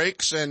through the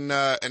breaks and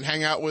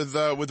hang out with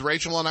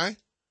Rachel and I?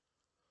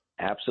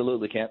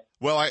 Absolutely, Kent.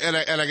 Well, I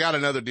got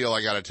another deal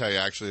I got to tell you.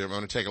 Actually, I'm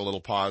going to take a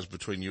little pause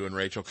between you and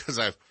Rachel, because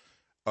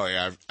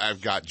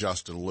I've got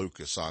Justin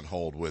Lucas on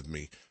hold with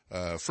me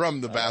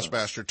from the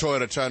Bassmaster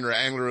Toyota Tundra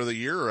Angler of the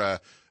Year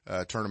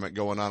tournament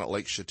going on at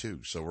Lake Chateau.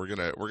 So we're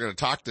gonna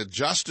talk to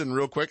Justin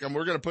real quick, and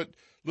we're gonna put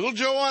little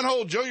Joe on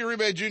hold, Joe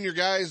Uribe Jr.,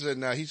 guys,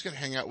 and he's gonna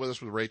hang out with us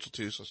with Rachel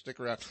too. So stick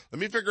around. Let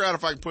me figure out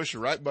if I can push the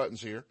right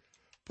buttons here.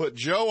 Put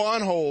Joe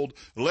on hold.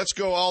 Let's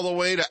go all the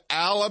way to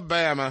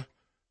Alabama.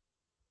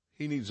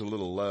 He needs a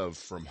little love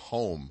from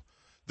home.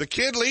 The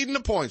kid leading the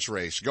points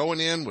race, going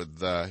in with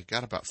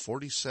got about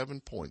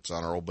 47 points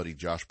on our old buddy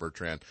Josh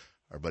Bertrand,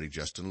 our buddy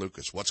Justin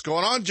Lucas. What's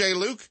going on, Jay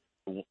Luke?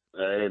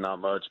 Hey, not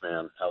much,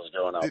 man. How's it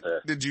going out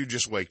there? Did you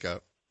just wake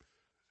up?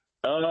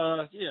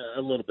 Yeah,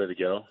 a little bit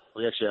ago.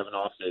 We actually have an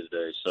off day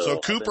today. So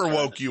Cooper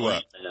woke you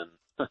up.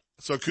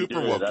 So Cooper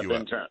woke you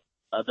up.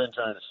 I've been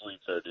trying to sleep,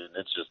 though, dude.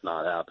 It's just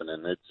not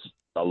happening. It's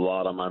a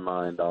lot on my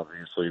mind,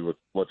 obviously, with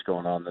what's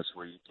going on this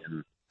week.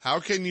 And how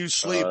can you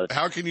sleep?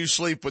 How can you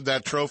sleep with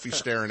that trophy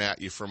staring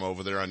at you from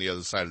over there on the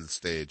other side of the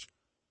stage?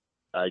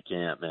 I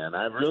can't, man.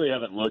 I really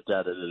haven't looked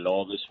at it at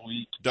all this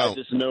week. Don't. I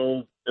just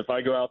know if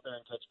I go out there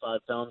and catch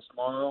 5 pounds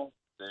tomorrow,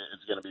 then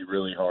it's going to be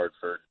really hard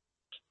for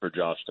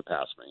Josh to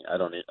pass me. I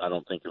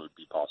don't think it would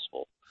be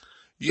possible.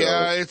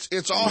 Yeah, so,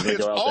 it's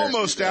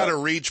almost out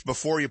of reach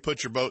before you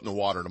put your boat in the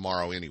water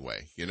tomorrow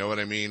anyway. You know what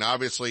I mean?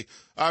 Obviously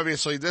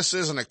this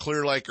isn't a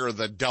Clear Lake or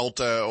the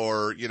Delta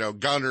or,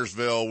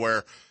 Guntersville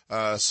where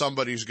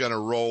somebody's going to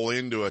roll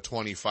into a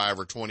 25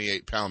 or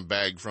 28 pound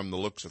bag from the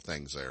looks of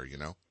things there,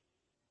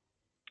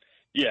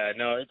 Yeah,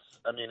 no,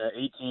 an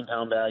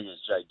 18-pound bag is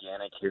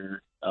gigantic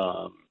here.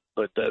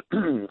 But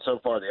so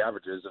far the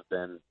averages have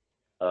been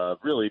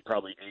really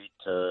probably 8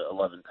 to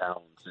 11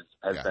 pounds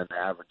has been the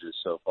averages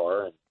so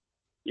far. And,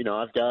 you know,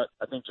 I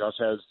think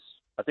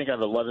I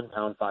have 11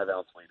 pound, 5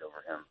 ounce lead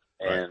over him.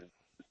 And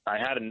I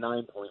had a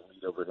 9-point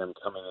lead over him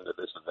coming into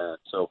this event.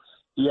 So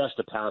he has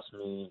to pass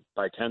me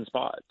by 10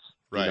 spots,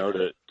 you know,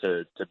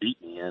 to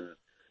beat me. And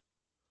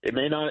he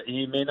may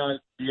not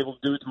be able to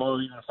do it tomorrow,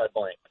 even if I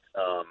blank.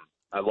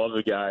 I love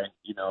the guy,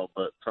 you know,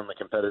 but from a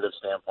competitive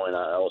standpoint,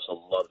 I also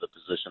love the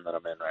position that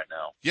I'm in right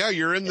now. Yeah,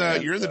 you're in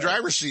the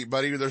driver's seat,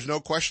 buddy. There's no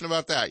question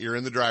about that. You're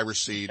in the driver's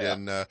seat,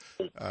 and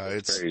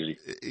it's crazy.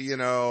 You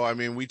know, I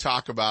mean, we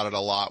talk about it a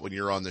lot when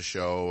you're on the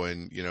show,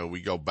 and you know, we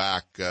go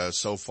back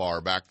so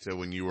far back to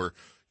when you were,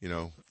 you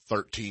know,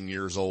 13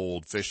 years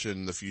old,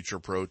 fishing the Future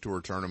Pro Tour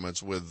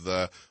tournaments with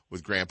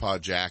Grandpa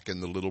Jack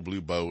and the Little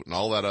Blue Boat and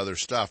all that other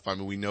stuff. I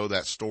mean, we know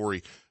that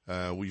story.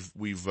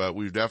 We've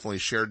definitely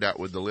shared that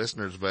with the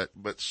listeners,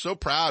 but so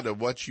proud of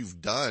what you've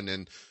done.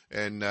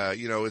 And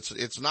you know,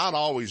 it's not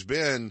always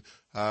been,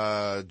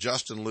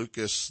 Justin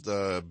Lucas,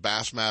 the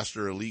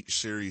Bassmaster Elite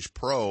Series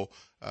Pro.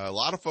 A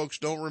lot of folks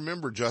don't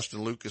remember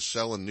Justin Lucas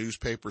selling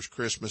newspapers,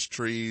 Christmas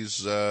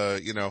trees,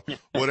 you know,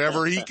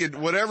 whatever he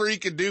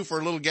could do for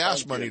a little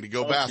gas money to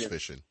go bass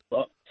fishing.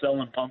 Well,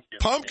 selling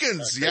pumpkins.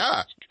 Pumpkins,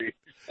 yeah.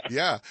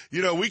 Yeah.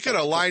 You know, we could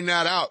have lined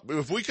that out.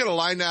 If we could have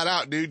lined that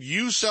out, dude,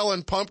 you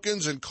selling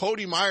pumpkins and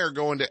Cody Meyer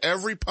going to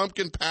every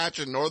pumpkin patch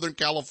in Northern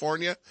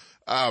California.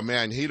 Oh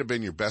man, he'd have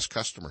been your best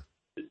customer.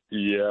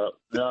 Yeah.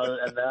 No,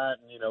 and that,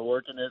 you know,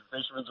 working at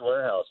Fisherman's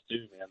Warehouse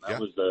too, man. That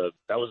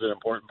was an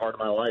important part of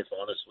my life,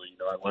 honestly. You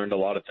know, I learned a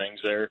lot of things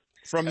there.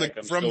 From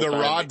the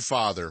rod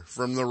father,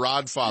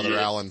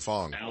 Alan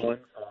Fong. Alan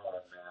Fong,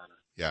 man.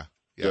 Yeah.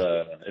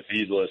 If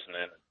he's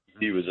listening,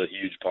 he was a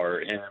huge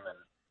part.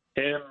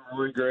 Him,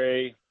 Roy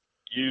Gray,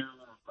 you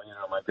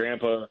know, my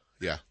grandpa.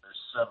 Yeah.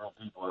 There's several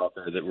people out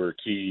there that were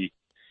key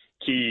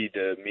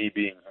to me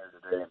being here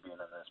today and being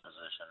in this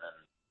position. And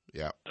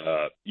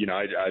you know,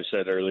 I've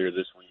said earlier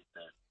this week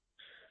that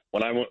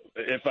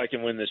if I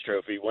can win this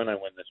trophy, I plan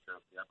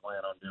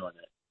on doing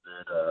it.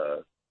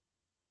 That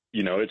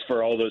you know, it's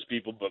for all those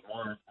people, but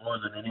more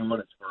than anyone,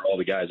 it's for all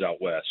the guys out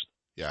west.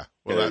 Yeah.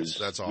 Well, that's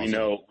awesome. We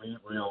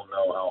all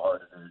know how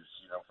hard it is,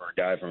 you know, for a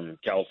guy from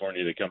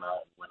California to come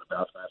out and win a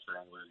Bassmaster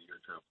Angler of the Year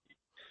trophy.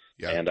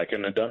 Yeah. And I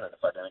couldn't have done it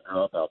if I didn't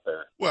grow up out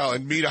there. Well,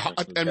 and meet a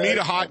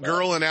hot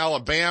girl in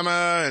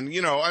Alabama, and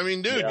you know, I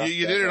mean, dude,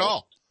 you did it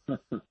all.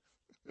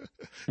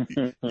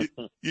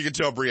 You can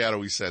tell Brianna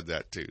we said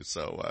that too.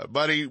 So,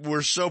 buddy,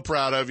 we're so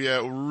proud of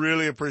you.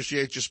 Really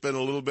appreciate you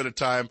spending a little bit of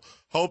time.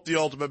 Hope the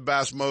Ultimate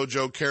Bass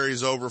Mojo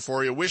carries over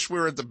for you. Wish we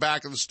were at the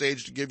back of the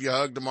stage to give you a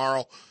hug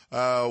tomorrow,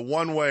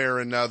 one way or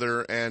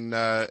another. And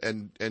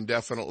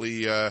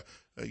definitely,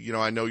 you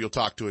know, I know you'll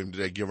talk to him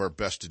today. Give our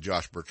best to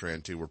Josh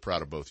Bertrand too. We're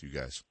proud of both you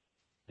guys.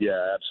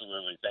 Yeah,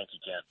 absolutely. Thank you,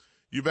 Ken.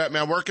 You bet,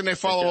 man. Where can they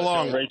follow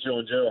along? Rachel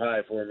and Joe,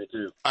 hi for me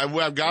too.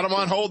 I've got them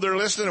on hold. They're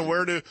listening.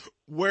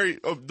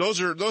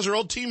 Those are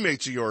old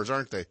teammates of yours,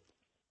 aren't they?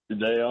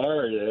 They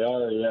are.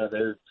 Yeah,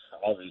 they're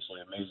obviously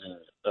amazing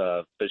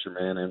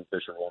fisherman and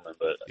fisherwoman,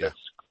 but it's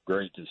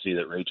great to see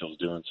that Rachel's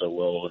doing so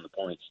well in the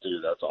points too.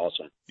 That's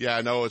awesome. Yeah,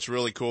 I know, it's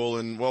really cool.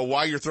 And well,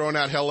 while you're throwing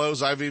out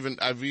hellos, I've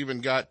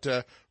even got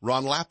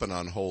Ron Lappin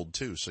on hold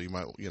too. So you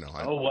might, you know.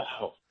 Oh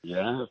wow.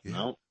 Yeah.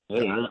 No.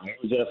 Hey, I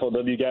was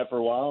FLW guy for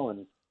a while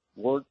and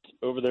worked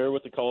over there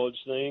with the college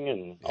thing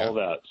and all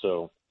that.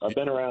 So I've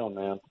been around,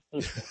 man.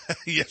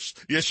 Yes,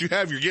 you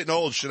have. You're getting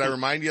old. Should I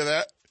remind you of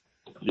that?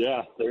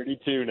 Yeah,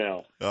 32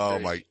 now. Oh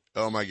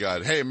my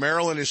God. Hey,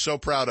 Marilyn is so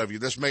proud of you.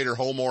 This made her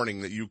whole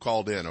morning that you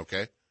called in.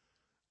 Okay.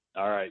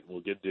 All right.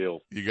 Well, good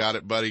deal. You got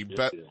it, buddy.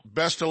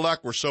 Best of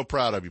luck. We're so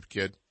proud of you,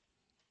 kid.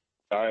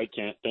 All right,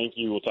 Kent. Thank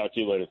you. We'll talk to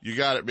you later. You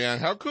got it, man.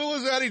 How cool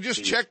is that? He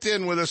just checked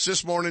in with us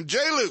this morning.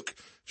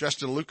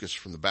 Justin Lucas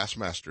from the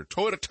Bassmaster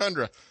Toyota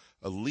Tundra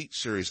Elite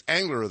Series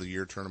Angler of the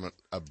Year tournament,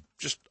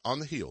 just on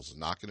the heels of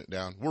knocking it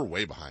down. We're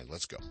way behind.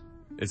 Let's go.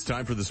 It's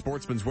time for the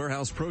Sportsman's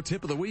Warehouse Pro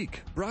Tip of the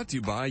Week, brought to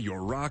you by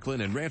your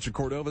Rockland and Rancho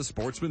Cordova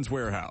Sportsman's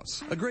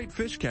Warehouse. A great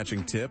fish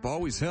catching tip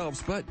always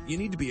helps, but you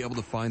need to be able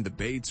to find the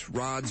baits,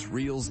 rods,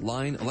 reels,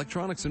 line,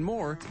 electronics, and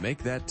more to make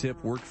that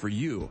tip work for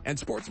you. And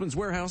Sportsman's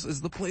Warehouse is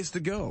the place to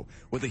go,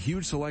 with a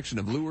huge selection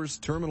of lures,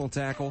 terminal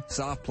tackle,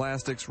 soft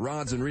plastics,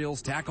 rods and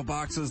reels, tackle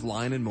boxes,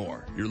 line, and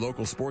more. Your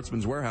local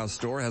Sportsman's Warehouse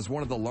store has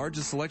one of the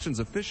largest selections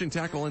of fishing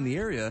tackle in the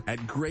area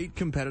at great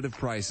competitive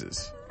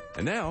prices.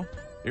 And now,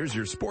 here's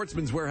your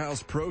Sportsman's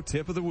Warehouse Pro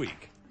Tip of the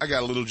Week. I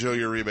got a little Joe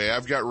Uribe.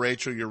 I've got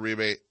Rachel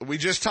Uribe. We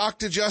just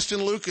talked to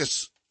Justin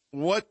Lucas.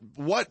 What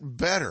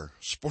better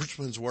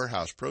Sportsman's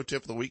Warehouse Pro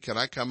Tip of the Week can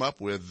I come up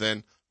with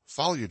than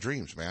follow your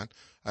dreams, man?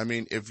 I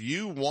mean, if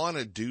you want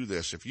to do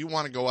this, if you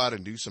want to go out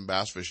and do some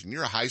bass fishing,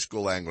 you're a high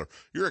school angler,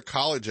 you're a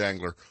college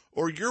angler,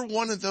 or you're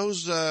one of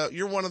those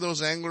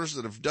anglers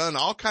that have done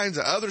all kinds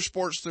of other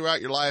sports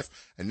throughout your life,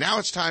 and now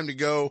it's time to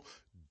go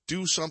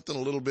do something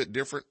a little bit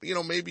different. You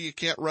know, maybe you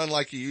can't run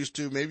like you used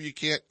to. Maybe you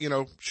can't,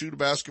 shoot a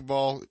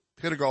basketball,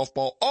 hit a golf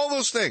ball, all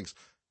those things.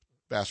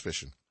 Bass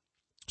fishing.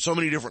 So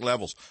many different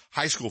levels,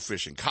 high school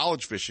fishing,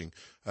 college fishing,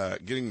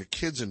 getting the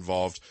kids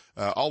involved,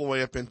 all the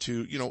way up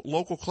into,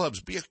 local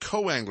clubs. Be a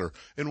co-angler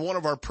in one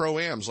of our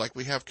pro-ams like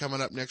we have coming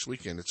up next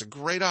weekend. It's a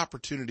great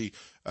opportunity,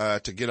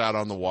 to get out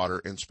on the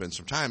water and spend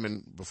some time.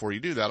 And before you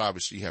do that,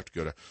 obviously you have to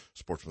go to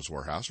Sportsman's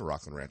Warehouse or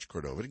Rockland Ranch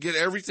Cordova to get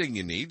everything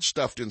you need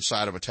stuffed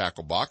inside of a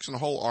tackle box and a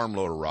whole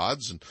armload of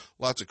rods and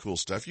lots of cool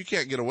stuff. You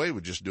can't get away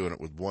with just doing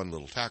it with one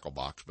little tackle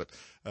box, but,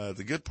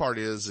 the good part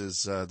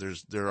is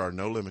there are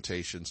no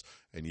limitations,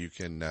 and you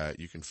can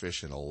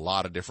fish in a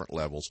lot of different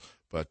levels.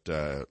 But,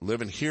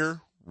 living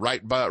here,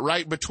 right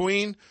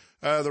between,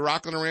 the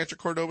Rockland and Rancho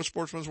Cordova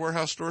Sportsman's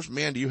Warehouse stores,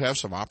 man, do you have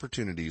some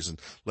opportunities in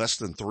less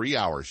than 3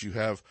 hours. You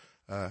have,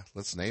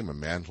 let's name them,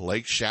 man.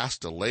 Lake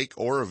Shasta, Lake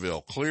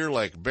Oroville, Clear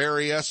Lake,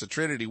 Berryessa,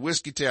 Trinity,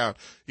 Whiskeytown,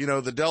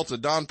 the Delta,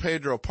 Don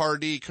Pedro,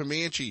 Pardee,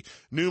 Comanche,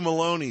 New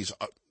Maloney's.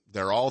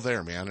 They're all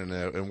there, man,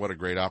 and what a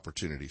great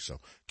opportunity. So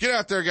get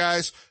out there,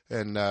 guys,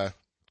 and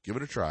give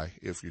it a try.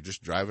 If you're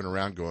just driving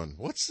around going,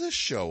 what's this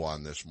show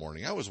on this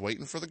morning? I was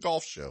waiting for the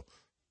golf show.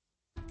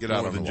 Get out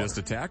More on the than water. just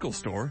a tackle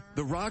store,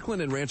 the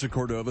Rockland and Rancho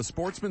Cordova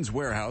Sportsman's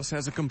Warehouse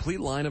has a complete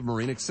line of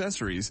marine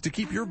accessories to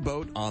keep your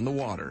boat on the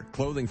water.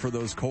 Clothing for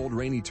those cold,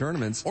 rainy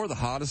tournaments or the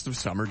hottest of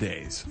summer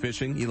days.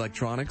 Fishing,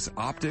 electronics,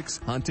 optics,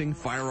 hunting,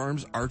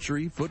 firearms,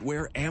 archery,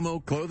 footwear, ammo,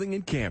 clothing,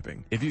 and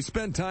camping. If you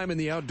spend time in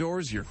the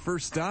outdoors, your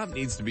first stop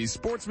needs to be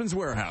Sportsman's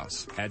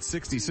Warehouse at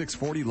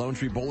 6640 Lone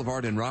Tree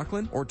Boulevard in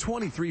Rockland or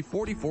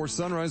 2344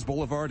 Sunrise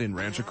Boulevard in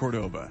Rancho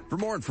Cordova. For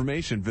more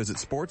information, visit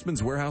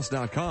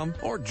sportsmanswarehouse.com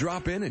or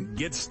drop in and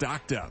get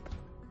stocked up.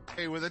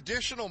 Hey, with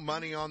additional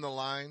money on the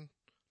line,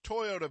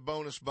 Toyota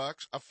bonus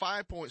bucks, a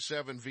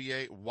 5.7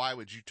 V8, why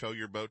would you tow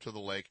your boat to the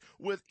lake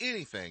with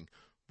anything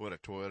but a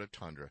Toyota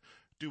Tundra?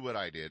 Do what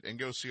I did and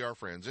go see our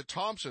friends at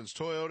Thompson's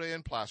Toyota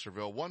in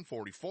Placerville,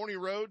 140 Forney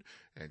Road,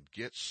 and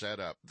get set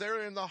up.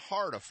 They're in the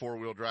heart of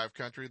four-wheel drive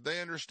country.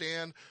 They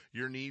understand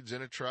your needs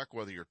in a truck,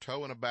 whether you're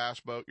towing a bass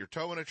boat, you're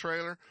towing a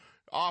trailer,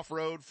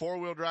 off-road,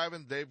 four-wheel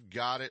driving, they've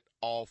got it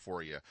all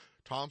for you.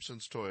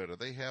 Thompson's Toyota,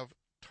 they have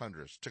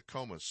Tundras,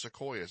 Tacomas,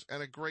 Sequoias,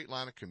 and a great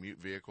line of commute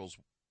vehicles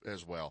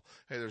as well.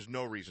 Hey, there's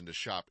no reason to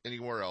shop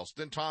anywhere else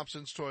than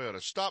Thompson's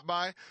Toyota. Stop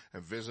by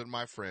and visit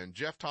my friend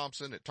Jeff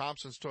Thompson at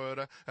Thompson's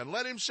Toyota and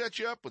let him set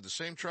you up with the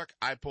same truck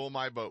I pull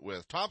my boat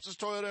with. Thompson's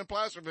Toyota in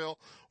Placerville,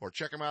 or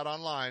check him out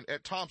online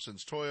at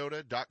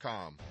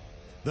thompsonstoyota.com.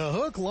 The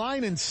Hook,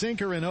 Line, and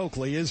Sinker in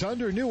Oakley is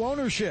under new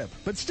ownership,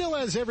 but still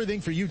has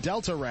everything for you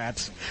Delta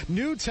rats.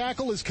 New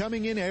tackle is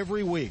coming in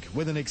every week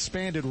with an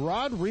expanded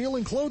rod, reel,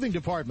 and clothing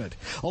department,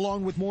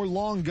 along with more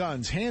long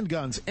guns,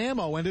 handguns,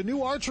 ammo, and a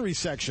new archery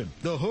section.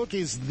 The Hook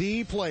is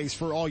the place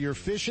for all your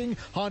fishing,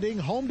 hunting,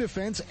 home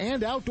defense,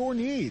 and outdoor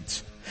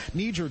needs.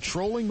 Need your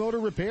trolling motor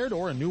repaired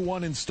or a new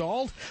one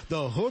installed?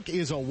 The Hook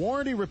is a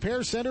warranty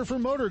repair center for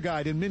Motor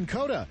Guide in Minn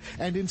Kota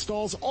and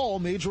installs all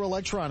major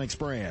electronics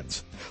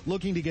brands.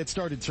 Looking to get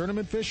started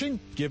tournament fishing?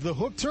 Give the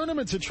Hook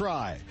Tournaments a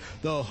try.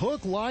 The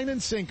Hook, Line,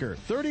 and Sinker,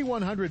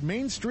 3100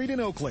 Main Street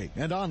in Oakley,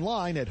 and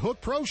online at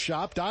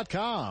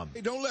hookproshop.com. Hey,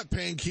 don't let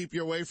pain keep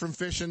you away from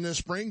fishing this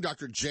spring.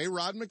 Dr. J.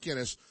 Rod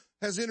McInnes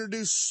has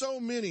introduced so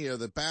many of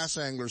the bass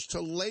anglers to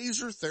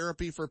laser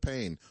therapy for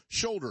pain.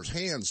 Shoulders,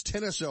 hands,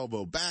 tennis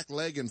elbow, back,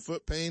 leg, and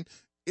foot pain.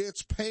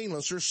 It's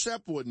painless, or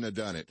SEP wouldn't have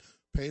done it.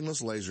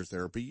 Painless laser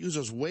therapy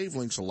uses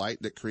wavelengths of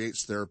light that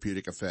creates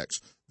therapeutic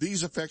effects.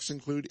 These effects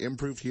include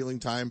improved healing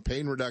time,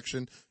 pain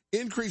reduction,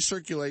 increased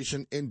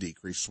circulation, and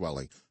decreased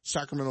swelling.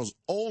 Sacramento's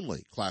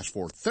only Class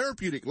 4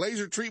 therapeutic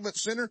laser treatment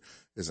center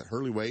is at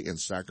Hurley Way in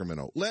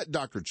Sacramento. Let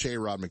Dr. J.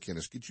 Rod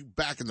McInnes get you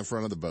back in the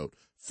front of the boat.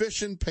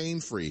 Fishing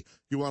pain-free. If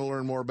you want to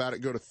learn more about it,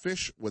 go to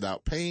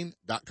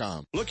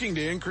fishwithoutpain.com. Looking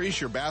to increase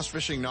your bass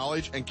fishing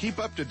knowledge and keep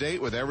up to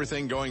date with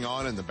everything going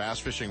on in the bass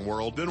fishing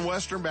world? Then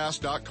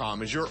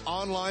westernbass.com is your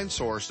online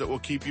source that will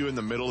keep you in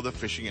the middle of the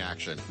fishing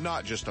action,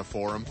 not just a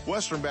forum.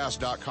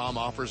 westernbass.com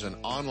offers an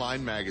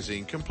online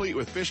magazine complete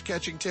with fish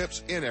catching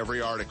tips in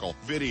every article,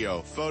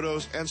 video,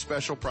 photos, and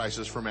special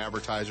prices from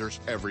advertisers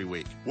every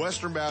week.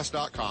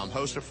 westernbass.com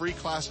hosts a free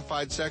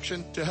classified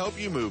section to help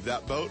you move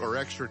that boat or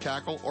extra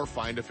tackle or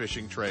find a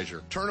fishing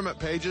treasure. Tournament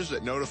pages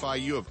that notify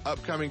you of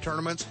upcoming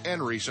tournaments and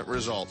recent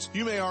results.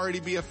 You may already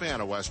be a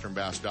fan of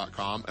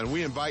westernbass.com, and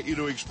we invite you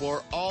to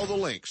explore all the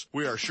links.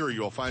 We are sure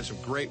you will find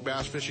some great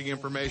bass fishing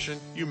information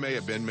you may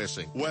have been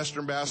missing.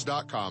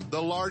 westernbass.com,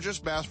 the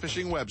largest bass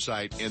fishing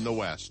website in the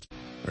West.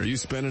 Are you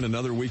spending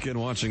another weekend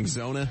watching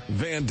Zona,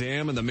 Van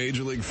Dam, and the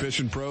Major League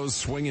Fishing pros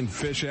swinging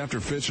fish after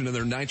fish into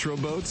their nitro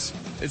boats?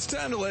 It's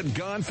time to let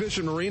Gone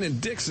Fishing Marine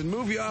and Dixon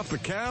move you off the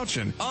couch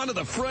and onto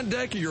the front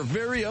deck of your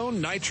very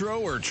own nitro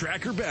or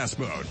tracker bass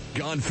boat.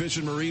 Gone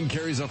Fishing Marine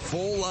carries a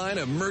full line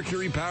of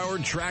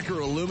mercury-powered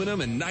tracker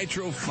aluminum and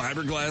nitro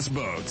fiberglass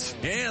boats.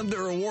 And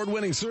their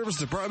award-winning service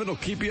department will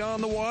keep you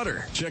on the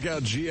water. Check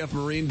out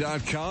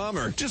gfmarine.com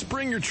or just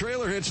bring your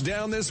trailer hitch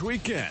down this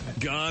weekend.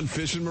 Gone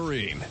Fishing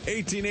Marine,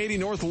 1880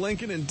 North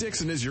Lincoln and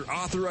Dixon is your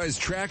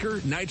authorized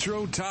tracker,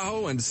 nitro,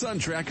 Tahoe, and Sun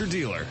Tracker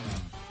dealer.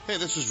 Hey,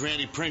 this is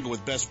Randy Pringle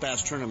with Best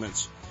Bass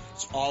Tournaments.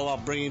 It's all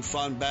about bringing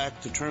fun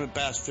back to tournament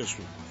bass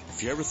fishing.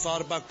 If you ever thought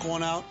about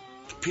going out,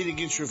 competing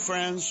against your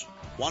friends,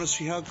 want to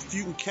see how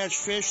you can catch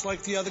fish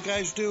like the other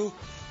guys do?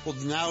 Well,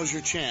 now is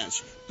your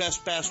chance.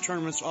 Best Bass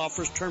Tournaments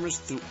offers tournaments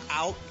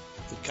throughout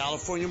the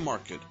California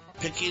market.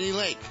 Pick any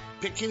lake,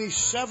 pick any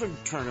 7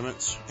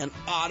 tournaments, and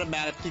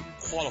automatically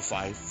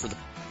qualify for the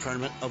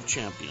Tournament of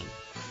Champion.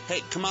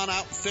 Hey, come on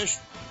out and fish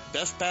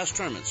Best Bass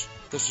Tournaments.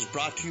 This is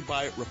brought to you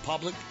by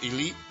Republic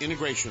Elite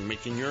Integration,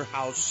 making your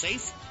house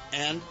safe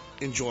and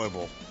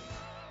enjoyable.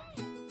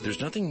 There's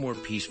nothing more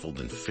peaceful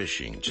than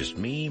fishing. Just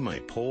me, my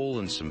pole,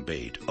 and some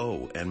bait.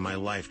 Oh, and my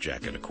life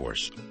jacket, of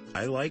course.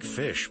 I like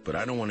fish, but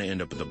I don't want to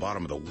end up at the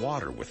bottom of the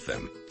water with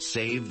them.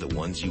 Save the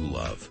ones you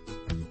love.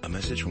 A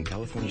message from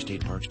California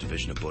State Parks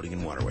Division of Boating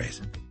and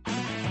Waterways.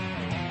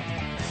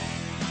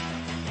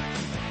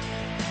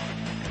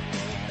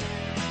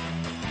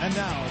 And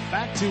now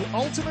back to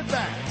Ultimate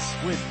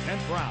Bass with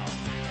Kent Brown.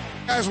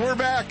 Guys, we're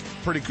back.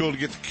 Pretty cool to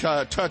get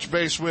to touch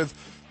base with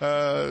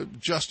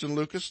Justin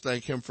Lucas.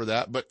 Thank him for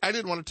that. But I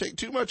didn't want to take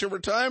too much of her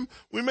time.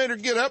 We made her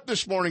get up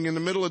this morning in the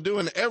middle of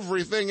doing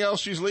everything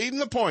else. She's leading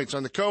the points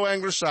on the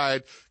co-angler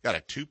side. Got a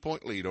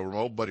 2-point lead over my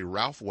old buddy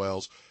Ralph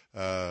Wells.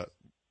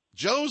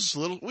 Joe's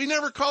we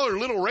never call her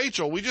Little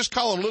Rachel. We just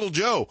call him Little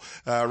Joe.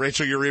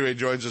 Rachel Uribe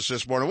joins us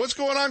this morning. What's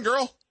going on,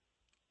 girl?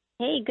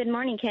 Hey, good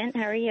morning, Kent.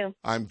 How are you?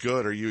 I'm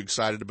good. Are you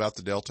excited about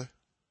the Delta?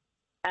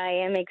 I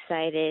am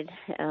excited.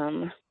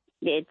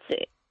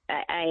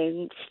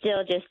 I'm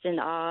still just in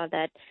awe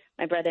that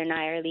my brother and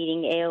I are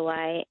leading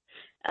AOI,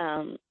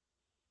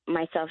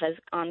 myself as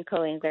on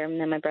co-angler,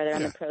 and then my brother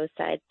on the pro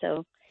side.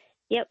 So,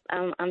 yep,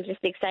 I'm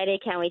just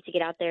excited. Can't wait to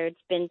get out there. It's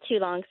been too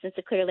long since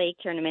the Clear Lake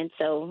tournament,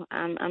 so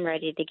I'm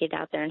ready to get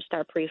out there and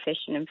start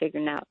pre-fishing and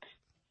figuring out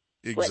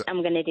what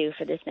I'm going to do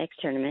for this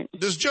next tournament.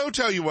 Does Joe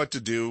tell you what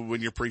to do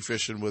when you're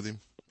pre-fishing with him?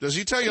 Does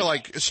he tell you,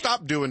 like,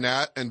 stop doing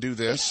that and do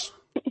this?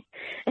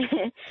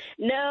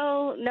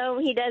 No,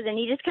 he doesn't.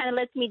 He just kind of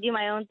lets me do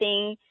my own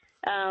thing.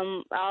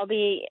 I'll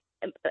be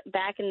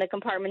back in the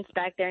compartments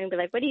back there and be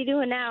like, what are you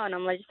doing now? And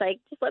I'm just like,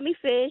 just let me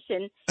fish.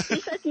 And he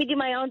just lets me do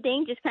my own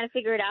thing, just kind of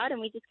figure it out, and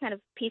we just kind of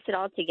piece it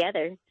all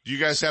together. Do you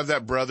guys have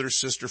that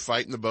brother-sister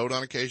fight in the boat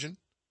on occasion?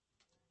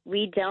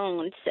 We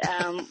don't.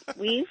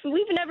 We've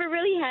never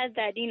really had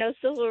that,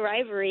 civil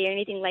rivalry or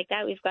anything like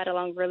that. We've got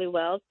along really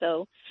well.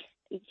 So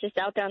it's just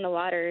out there on the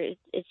water.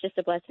 It's just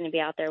a blessing to be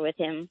out there with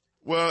him.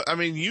 Well, I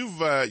mean,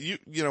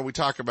 we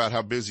talk about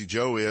how busy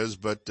Joe is,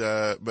 but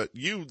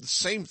you,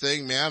 same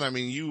thing, man. I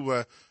mean,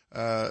 you're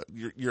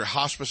a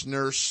hospice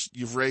nurse.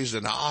 You've raised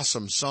an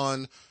awesome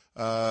son.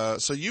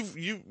 So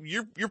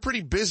you're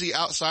pretty busy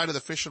outside of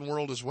the fishing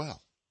world as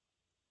well.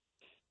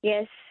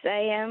 Yes,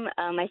 I am.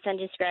 My son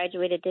just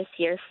graduated this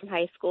year from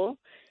high school.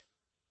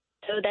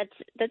 So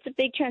that's a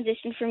big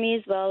transition for me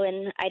as well,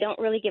 and I don't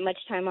really get much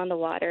time on the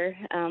water.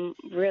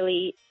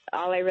 Really,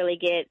 all I really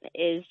get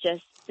is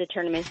just the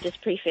tournaments,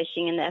 just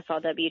pre-fishing and the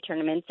FLW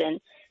tournaments,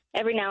 and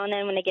every now and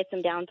then when I get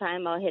some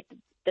downtime, I'll hit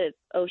the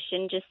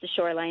ocean, just the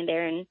shoreline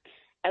there, and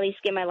at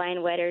least get my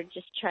line wet or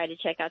just try to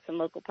check out some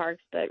local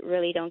parks, but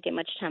really don't get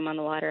much time on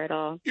the water at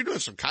all. You're doing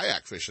some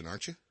kayak fishing,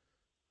 aren't you?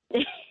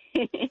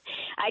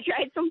 I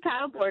tried some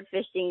paddleboard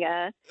fishing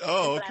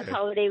last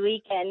holiday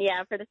weekend,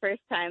 for the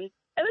first time.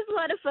 It was a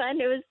lot of fun.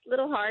 It was a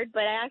little hard,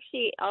 but I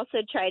actually also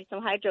tried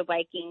some hydro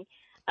biking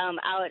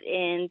out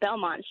in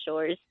Belmont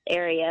Shores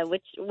area,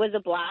 which was a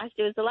blast.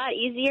 It was a lot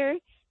easier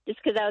just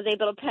because I was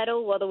able to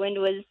pedal while the wind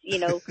was,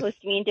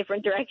 coasting me in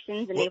different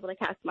directions and able to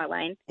cast my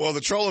line. Well,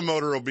 the trolling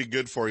motor will be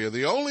good for you.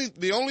 The only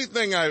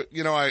thing I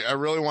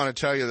really want to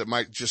tell you that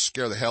might just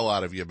scare the hell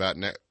out of you about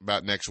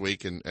next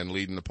week and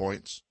leading the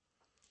points.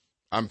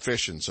 I'm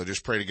fishing, so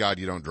just pray to God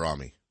you don't draw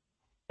me.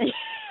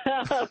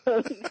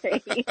 Oh,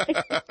 great.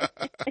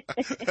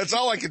 That's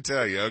all I can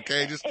tell you.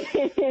 Okay.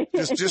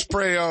 Just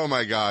pray. Oh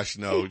my gosh.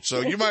 No.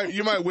 So you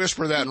might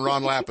whisper that in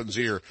Ron Lappin's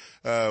ear,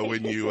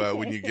 when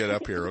you get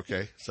up here.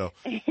 Okay. So.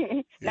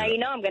 Now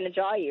I'm going to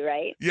draw you,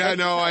 right? Yeah, I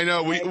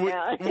know.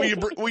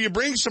 Will you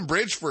bring some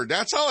Bridgeford?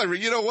 That's all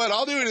you know what?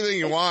 I'll do anything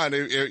you want.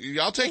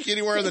 I'll take you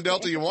anywhere in the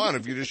Delta you want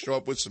if you just show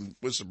up with some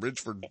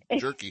Bridgeford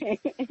jerky,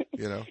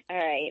 All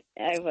right.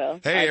 I will.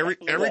 Hey,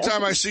 every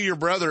time I see your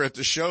brother at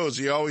the shows,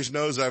 he always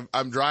knows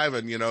I'm driving,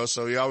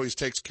 so he always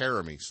takes care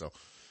of me. So,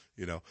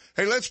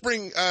 hey, let's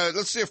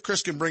see if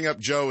Chris can bring up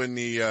Joe in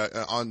the,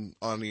 on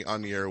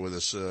the air with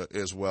us,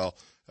 as well.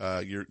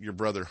 Your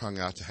brother hung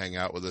out to hang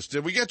out with us.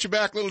 Did we get you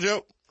back, little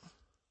Joe?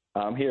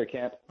 I'm here,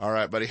 Kent. All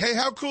right, buddy. Hey,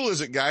 how cool is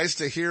it, guys,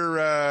 to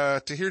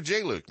hear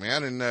J. Luke,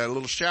 man, and a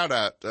little shout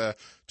out, to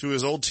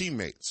his old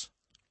teammates.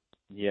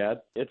 Yeah,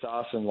 it's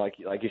awesome. Like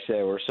you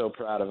said, we're so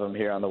proud of him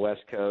here on the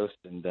West Coast,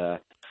 and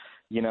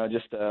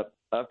just a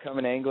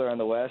upcoming angler on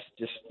the West.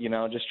 Just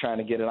trying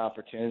to get an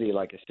opportunity.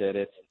 Like I said,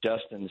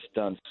 Justin's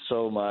done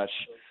so much,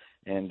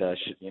 and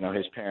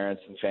his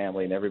parents and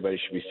family and everybody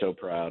should be so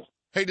proud.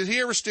 Hey, did he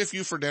ever stiff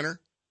you for dinner?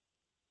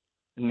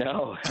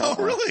 No. Oh,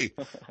 really?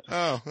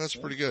 Oh, that's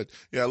pretty good.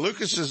 Yeah,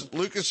 Lucas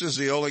is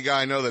the only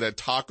guy I know that had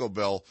Taco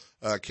Bell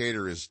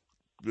cater his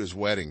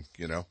wedding.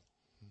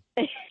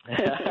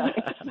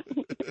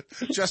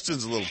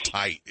 Justin's a little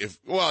tight.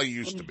 He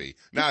used to be.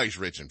 Now he's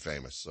rich and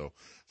famous. So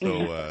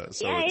yeah,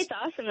 it's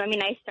awesome. I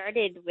mean, I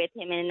started with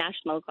him in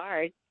National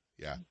Guard.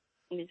 Yeah.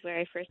 It was where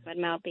I first met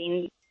him out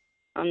being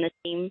on the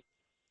team.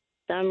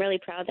 So I'm really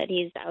proud that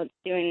he's out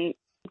doing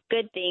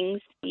good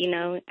things. You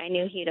know, I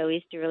knew he'd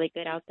always do really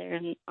good out there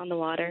on the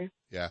water.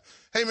 Yeah.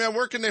 Hey, man,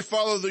 where can they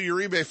follow the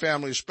Uribe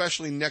family,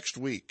 especially next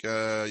week?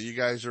 You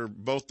guys are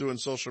both doing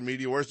social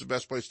media. Where's the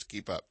best place to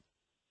keep up?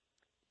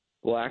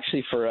 Well,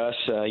 actually, for us,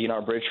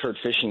 our Bridgeford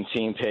Fishing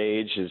Team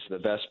page is the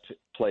best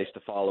place to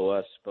follow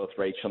us, both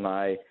Rachel and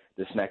I,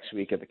 this next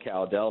week at the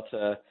Cal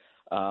Delta.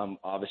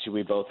 Obviously,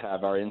 we both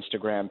have our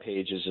Instagram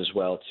pages as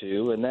well,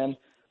 too. And then,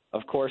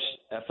 of course,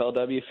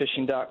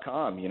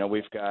 FLWfishing.com. You know,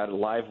 we've got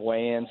live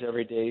weigh-ins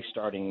every day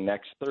starting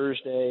next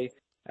Thursday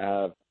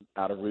out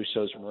of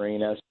Russo's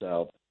Marina.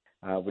 So,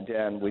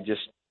 we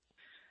just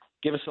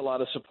give us a lot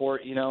of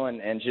support, you know,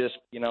 and just,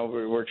 you know,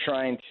 we're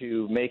trying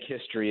to make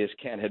history, as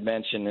Ken had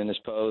mentioned in his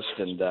post.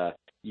 And,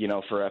 you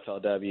know, for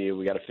FLW,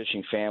 we got a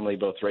fishing family,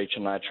 both Rachel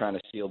and I trying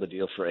to seal the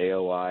deal for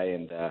AOI.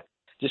 And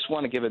just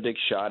want to give a big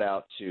shout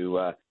out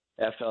to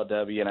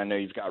FLW. And I know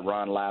you've got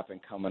Ron Lappin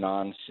coming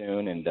on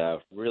soon, and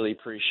really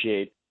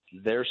appreciate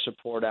their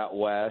support out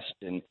west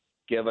and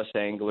give us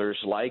anglers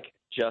like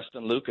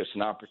Justin Lucas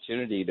an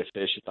opportunity to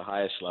fish at the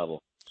highest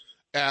level.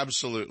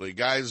 Absolutely.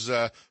 Guys,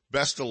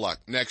 best of luck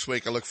next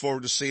week. I look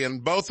forward to seeing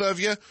both of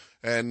you,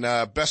 and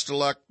best of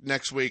luck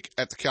next week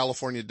at the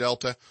California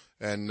Delta.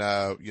 And,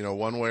 you know,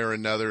 one way or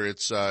another,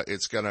 it's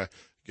going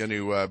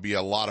to be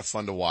a lot of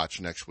fun to watch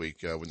next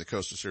week, when the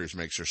Coastal Series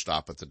makes their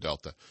stop at the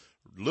Delta.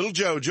 Little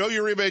Joe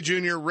Uribe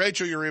Jr.,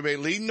 Rachel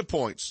Uribe leading the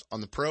points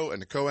on the pro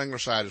and the co-angler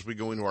side as we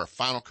go into our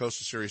final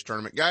Coastal Series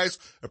tournament. Guys,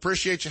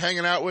 appreciate you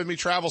hanging out with me.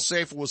 Travel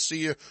safe. We'll see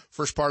you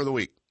first part of the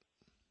week.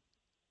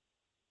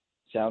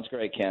 Sounds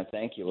great, Ken.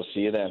 Thank you. We'll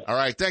see you then. All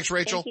right. Thanks,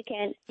 Rachel. Thank you,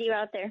 Ken. See you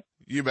out there.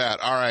 You bet.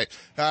 All right.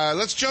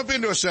 Let's jump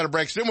into a set of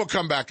breaks. Then we'll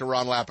come back to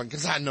Ron Lappin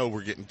because I know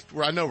we're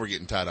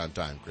getting tight on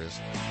time, Chris.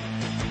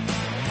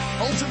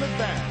 Ultimate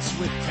Bass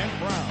with Ken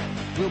Brown.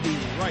 We'll be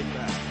right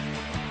back.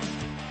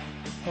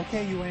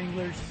 Okay, you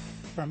anglers,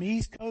 from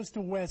East Coast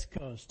to West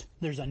Coast,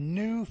 there's a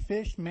new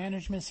fish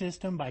management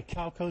system by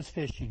Cal Coast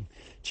Fishing.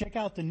 Check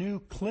out the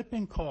new Clip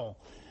and Cull.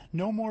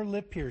 No more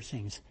lip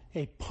piercings.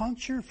 A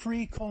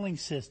puncture-free culling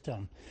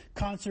system.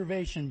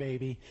 Conservation,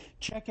 baby.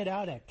 Check it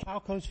out at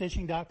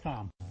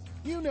calcoastfishing.com.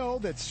 You know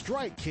that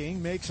Strike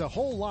King makes a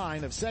whole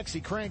line of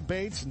sexy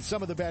crankbaits and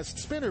some of the best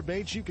spinner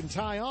baits you can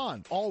tie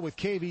on, all with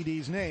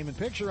KVD's name and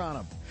picture on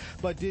them.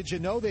 But did you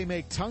know they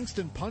make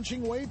tungsten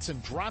punching weights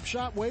and drop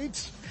shot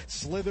weights?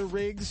 Slither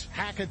rigs,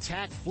 hack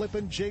attack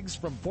flippin' jigs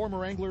from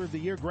former Angler of the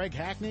Year Greg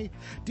Hackney,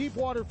 deep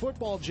water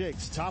football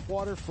jigs, top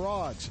water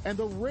frogs, and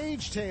the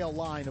Rage Tail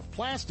line of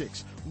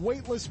plastics,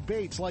 weightless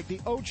baits like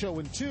the Ocho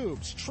and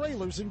tubes,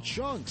 trailers and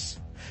chunks.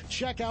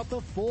 Check out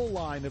the full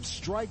line of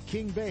Strike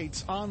King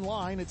baits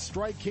online at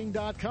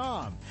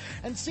StrikeKing.com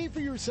and see for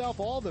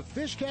yourself all the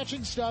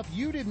fish-catching stuff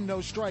you didn't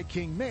know Strike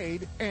King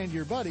made and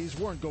your buddies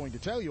weren't going to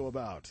tell you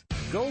about.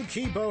 Gold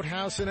Key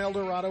Boathouse in El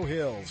Dorado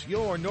Hills,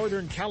 your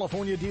Northern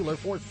California dealer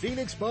for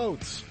Phoenix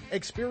boats.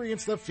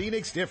 Experience the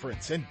Phoenix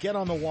difference and get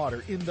on the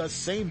water in the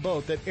same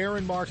boat that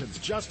Aaron Martins,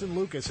 Justin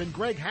Lucas, and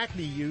Greg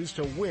Hackney used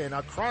to win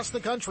across the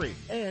country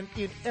and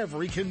in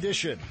every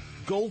condition.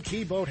 Gold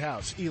Key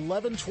Boathouse,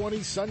 1120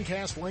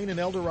 Suncast Lane in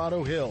El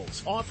Dorado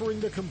Hills, offering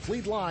the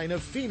complete line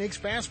of Phoenix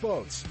bass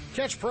boats.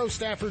 Catch pro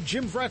staffer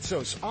Jim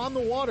Vretzos on the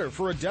water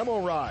for a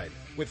demo ride.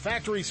 With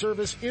factory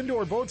service,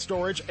 indoor boat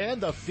storage, and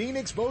the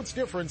Phoenix Boats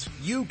difference,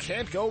 you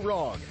can't go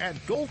wrong at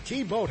Gold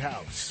Key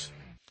Boathouse.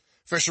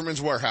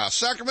 Fisherman's Warehouse,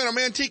 Sacramento,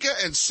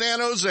 Manteca, and San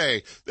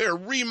Jose. They're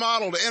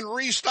remodeled and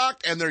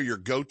restocked, and they're your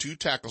go-to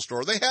tackle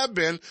store. They have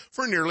been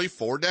for nearly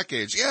 4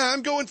 decades. Yeah,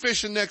 I'm going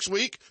fishing next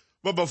week.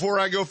 But before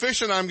I go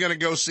fishing, I'm going to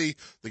go see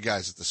the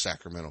guys at the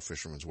Sacramento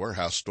Fisherman's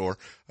Warehouse store,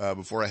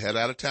 before I head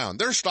out of town.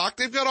 They're stocked.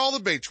 They've got all the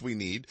baits we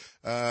need,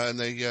 and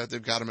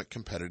they've got them at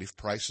competitive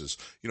prices.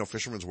 You know,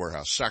 Fisherman's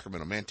Warehouse,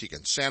 Sacramento, Manteca,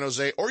 and San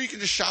Jose, or you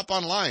can just shop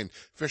online,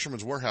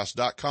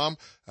 fishermanswarehouse.com.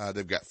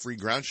 They've got free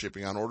ground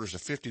shipping on orders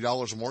of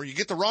 $50 or more. You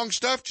get the wrong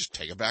stuff, just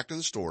take it back to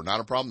the store. Not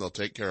a problem. They'll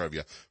take care of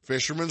you.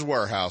 Fisherman's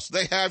Warehouse.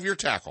 They have your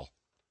tackle.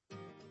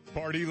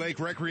 Party Lake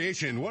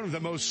Recreation, one of the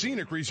most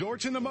scenic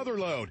resorts in the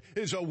Motherlode,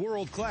 is a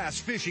world-class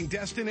fishing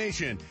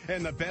destination.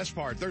 And the best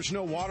part, there's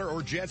no water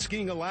or jet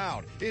skiing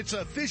allowed. It's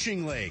a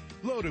fishing lake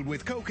loaded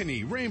with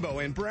kokanee, rainbow,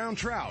 and brown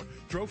trout,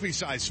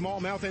 trophy-sized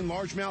smallmouth and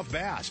largemouth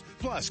bass,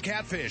 plus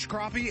catfish,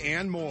 crappie,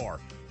 and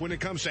more. When it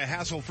comes to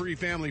hassle-free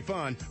family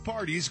fun,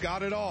 Party's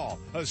got it all.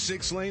 A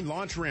 6-lane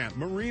launch ramp,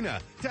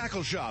 marina,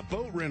 tackle shop,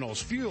 boat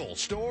rentals, fuel,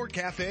 store,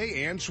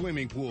 cafe, and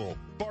swimming pool.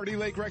 Party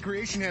Lake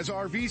Recreation has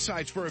RV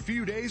sites for a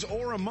few days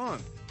or a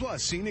month,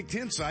 plus scenic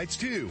tent sites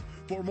too.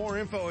 For more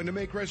info and to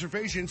make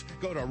reservations,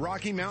 go to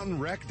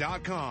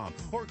RockyMountainRec.com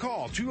or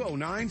call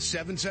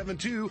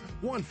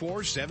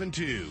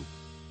 209-772-1472.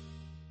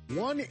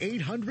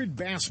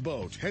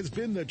 1-800-BASS-BOAT has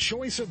been the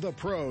choice of the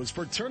pros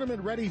for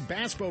tournament-ready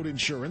bass boat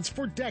insurance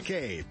for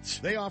decades.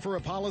 They offer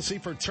a policy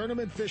for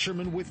tournament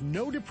fishermen with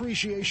no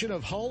depreciation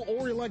of hull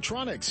or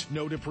electronics,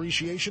 no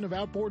depreciation of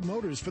outboard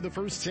motors for the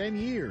first 10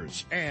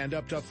 years, and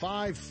up to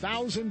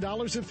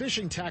 $5,000 of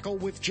fishing tackle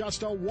with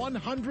just a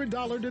 $100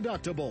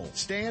 deductible.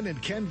 Stan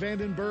and Ken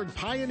Vandenberg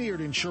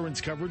pioneered insurance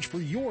coverage for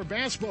your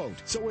bass boat.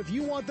 So if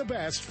you want the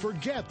best,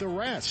 forget the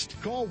rest.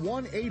 Call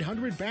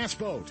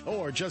 1-800-BASS-BOAT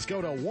or just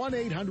go to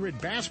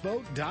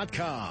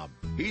 1-800-BASSBOAT.com.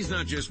 He's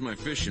not just my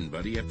fishing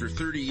buddy. After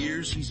 30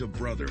 years, he's a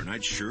brother, and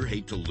I'd sure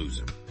hate to lose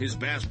him. His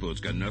bass boat's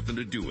got nothing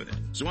to do with it.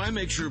 So I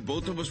make sure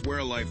both of us wear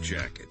a life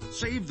jacket.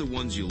 Save the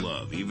ones you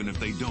love, even if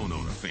they don't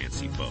own a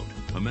fancy boat.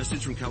 A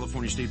message from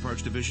California State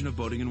Parks Division of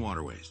Boating and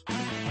Waterways.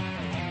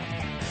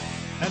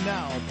 And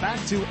now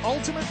back to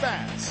Ultimate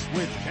Bass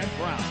with Kent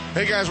Brown.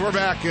 Hey guys, we're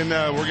back, and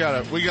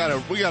we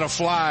gotta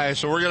fly.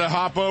 So we're gonna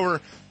hop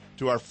over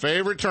to our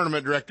favorite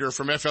tournament director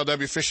from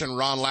FLW Fishing,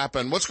 Ron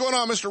Lappin. What's going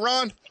on, Mr.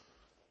 Ron?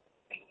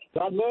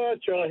 Not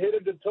much.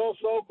 Headed to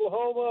Tulsa,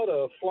 Oklahoma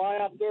to fly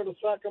out there to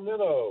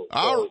Sacramento.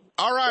 All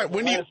right.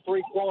 When last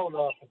three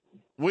qualifying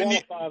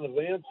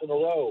events in a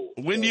row.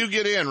 When do you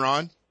get in,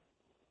 Ron?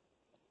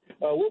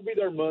 We'll be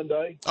there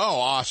Monday. Oh,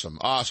 awesome.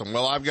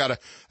 Well, I've got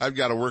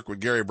to work with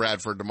Gary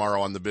Bradford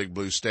tomorrow on the Big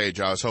Blue stage.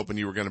 I was hoping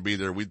you were going to be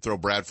there. We'd throw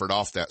Bradford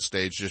off that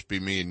stage, just be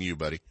me and you,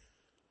 buddy.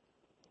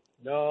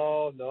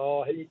 No,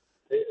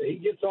 he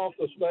gets off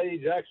the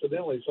stage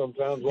accidentally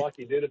sometimes, like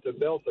he did at the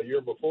Delta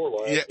year before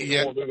last.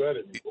 Yeah. Won't do that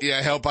anymore.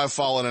 Yeah, help, I've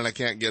fallen and I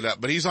can't get up.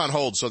 But he's on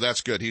hold, so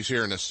that's good. He's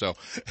hearing us. So,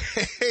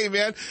 hey,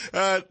 man,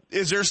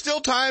 is there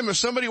still time if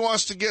somebody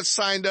wants to get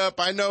signed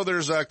up? I know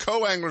there's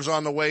co-anglers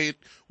on the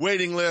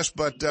waiting list,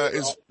 but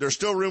is there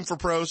still room for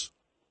pros?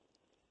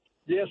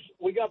 Yes,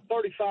 we got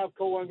 35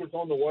 co-anglers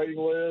on the waiting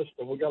list,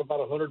 and we got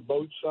about 100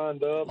 boats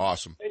signed up.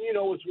 Awesome. And you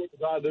know, it's what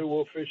I do.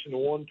 We'll fish in the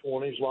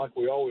 120s like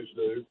we always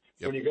do.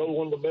 Yep. When you go to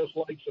one of the best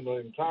lakes in the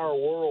entire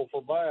world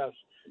for bass,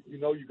 you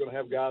know you're going to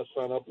have guys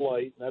sign up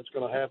late, and that's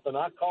going to happen.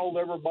 I called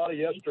everybody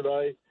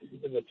yesterday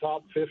in the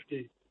top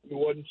 50 who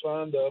wasn't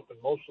signed up,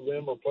 and most of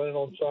them are planning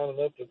on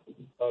signing up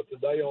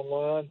today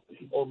online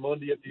or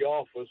Monday at the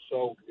office.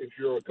 So if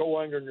you're a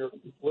co-angler and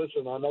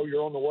listen, I know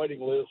you're on the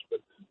waiting list, but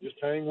just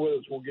hang with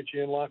us. We'll get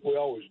you in like we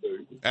always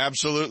do.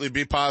 Absolutely.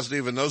 Be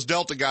positive. And those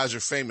Delta guys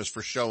are famous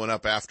for showing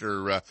up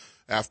after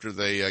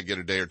they get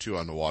a day or two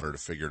on the water to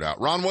figure it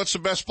out. Ron, what's the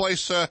best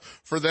place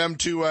for them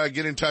to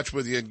get in touch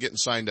with you and getting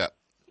signed up?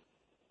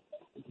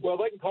 Well,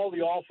 they can call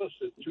the office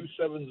at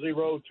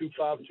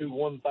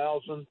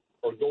 270-252-1000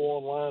 or go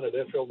online at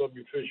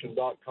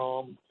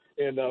flwfishing.com.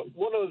 And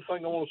one other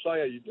thing I want to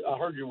say, I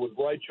heard you with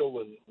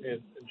Rachel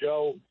and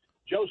Joe.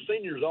 Joe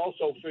Sr. is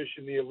also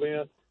fishing the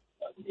event.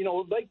 You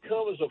know, they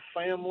come as a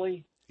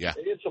family. Yeah.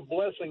 It's a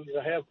blessing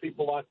to have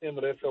people like them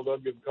at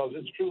FLW because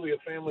it's truly a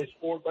family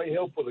sport. They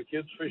help with the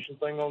kids fishing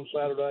thing on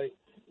Saturday.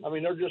 I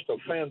mean, they're just a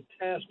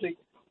fantastic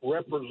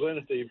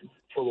representative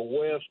for the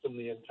West and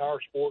the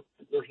entire sport.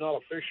 There's not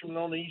a fisherman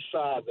on the East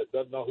Side that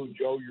doesn't know who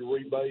Joe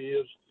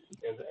Uribe is.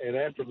 And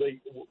after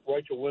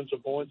Rachel wins the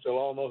points, they'll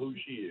all know who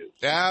she is.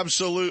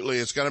 Absolutely.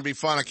 It's going to be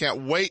fun. I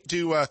can't wait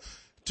to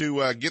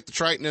get the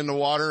Triton in the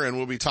water, and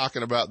we'll be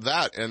talking about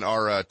that in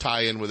our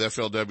tie-in with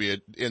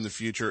FLW in the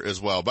future as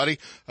well. Buddy,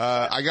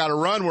 I got to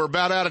run. We're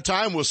about out of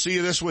time. We'll see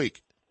you this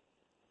week.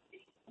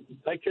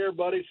 Take care,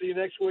 buddy. See you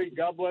next week.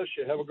 God bless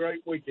you. Have a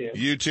great weekend.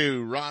 You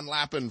too. Ron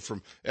Lappin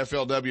from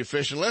FLW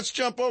Fishing. Let's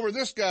jump over.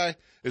 This guy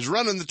is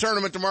running the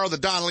tournament tomorrow, the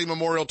Donnelly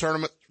Memorial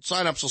Tournament.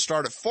 Sign-ups will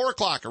start at 4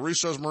 o'clock at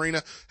Russo's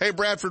Marina. Hey,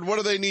 Bradford, what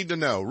do they need to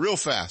know? Real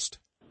fast.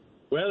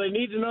 Well, they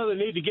need to know they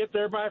need to get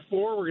there by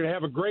 4. We're going to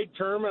have a great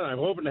tournament. I'm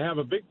hoping to have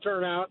a big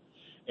turnout.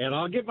 And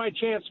I'll get my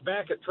chance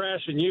back at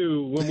trashing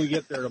you when we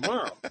get there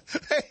tomorrow.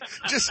 Hey,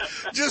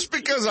 just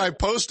because I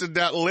posted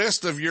that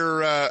list of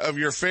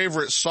your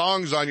favorite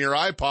songs on your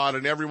iPod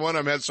and every one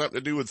of them had something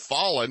to do with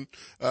falling,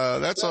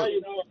 that's well,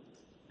 you know,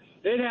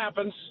 it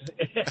happens.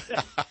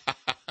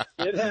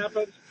 It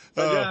happens.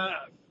 But,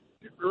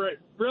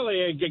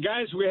 really,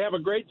 guys, we have a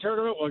great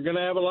tournament. We're going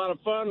to have a lot of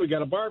fun. We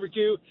got a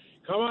barbecue.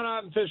 Come on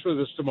out and fish with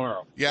us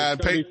tomorrow. Yeah,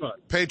 and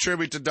pay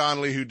tribute to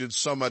Donnelly, who did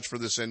so much for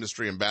this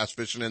industry and bass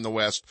fishing in the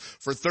West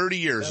for 30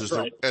 years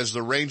as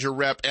the Ranger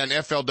rep and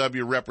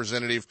FLW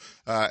representative.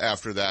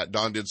 After that,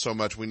 Don did so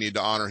much. We need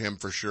to honor him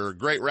for sure.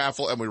 Great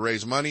raffle, and we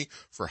raise money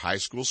for high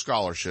school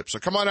scholarships. So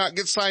come on out,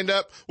 get signed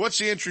up. What's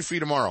the entry fee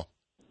tomorrow?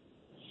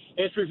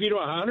 Entry fee to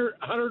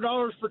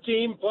 $100 per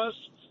team plus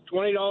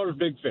 $20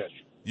 big fish.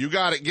 You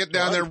got it. Get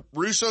down there,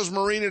 Russo's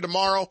Marina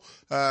tomorrow.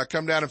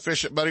 Come down and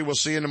fish it, buddy. We'll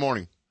see you in the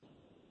morning.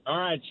 All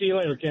right. See you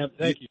later, Kent.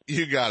 Thank you.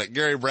 You got it.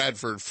 Gary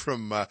Bradford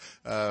from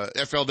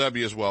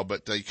FLW as well.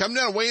 But you come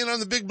down and weigh in on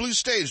the Big Blue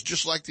stage,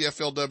 just like the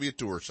FLW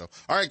Tour. So,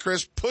 all right,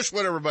 Chris, push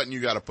whatever button you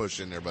got to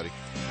push in there, buddy.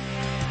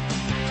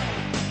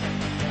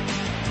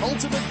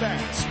 Ultimate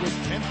Bass with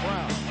Kent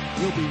Brown.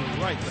 We'll be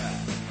right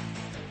back.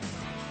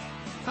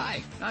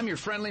 Hi, I'm your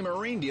friendly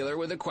marine dealer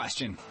with a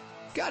question.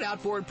 Got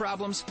outboard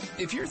problems?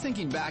 If you're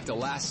thinking back to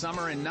last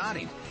summer and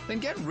nodding, then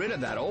get rid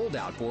of that old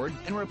outboard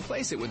and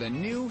replace it with a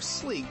new,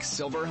 sleek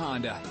silver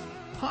Honda.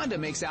 Honda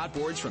makes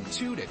outboards from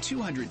 2 to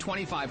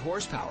 225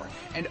 horsepower,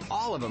 and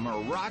all of them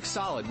are rock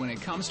solid when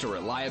it comes to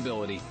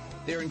reliability.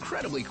 They're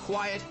incredibly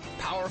quiet,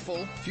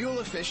 powerful, fuel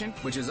efficient,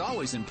 which is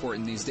always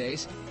important these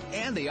days,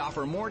 and they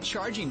offer more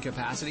charging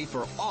capacity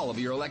for all of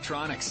your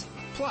electronics.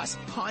 Plus,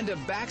 Honda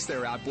backs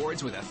their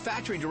outboards with a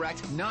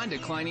factory-direct,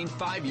 non-declining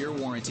 5-year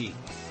warranty.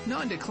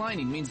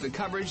 Non-declining means the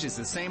coverage is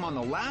the same on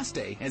the last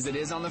day as it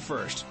is on the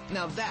first.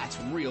 Now that's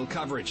real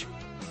coverage.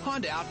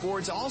 Honda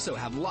outboards also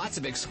have lots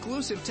of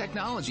exclusive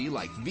technology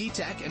like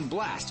VTEC and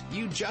Blast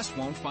you just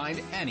won't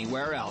find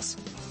anywhere else.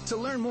 To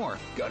learn more,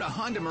 go to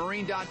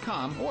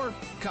HondaMarine.com or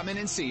come in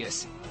and see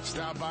us.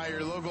 Stop by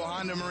your local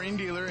Honda Marine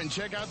dealer and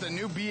check out the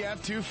new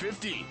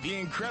BF250, the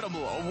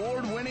incredible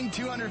award-winning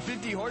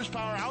 250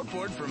 horsepower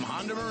outboard from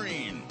Honda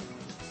Marine.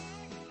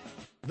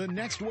 The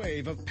next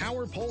wave of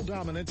power pole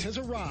dominance has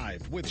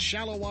arrived with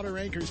shallow water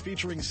anchors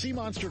featuring Sea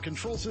Monster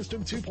Control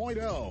System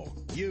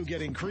 2.0. You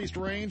get increased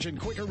range and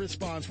quicker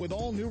response with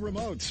all new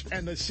remotes,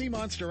 and the Sea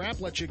Monster app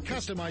lets you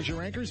customize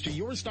your anchors to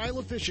your style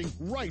of fishing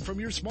right from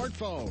your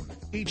smartphone.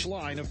 Each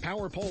line of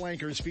power pole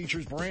anchors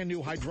features brand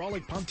new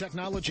hydraulic pump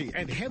technology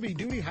and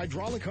heavy-duty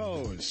hydraulic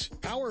hose.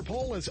 Power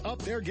Pole has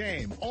upped their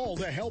game, all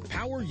to help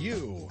power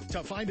you.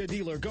 To find a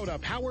dealer, go to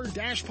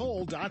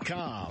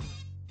power-pole.com.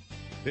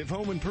 If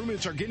home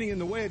improvements are getting in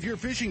the way of your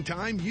fishing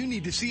time, you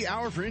need to see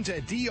our friends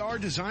at DR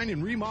Design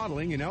and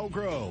Remodeling in Elk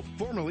Grove.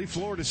 Formerly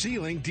Floor to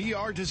Ceiling,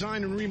 DR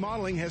Design and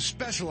Remodeling has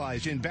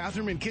specialized in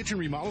bathroom and kitchen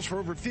remodels for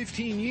over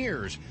 15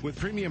 years with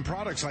premium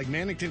products like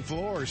Mannington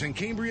floors and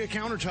Cambria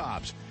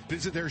countertops.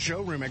 Visit their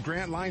showroom at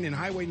Grant Line and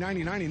Highway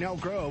 99 in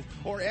Elk Grove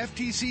or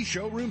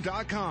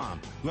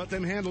ftcshowroom.com. Let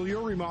them handle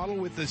your remodel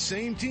with the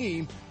same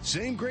team,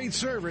 same great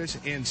service,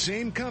 and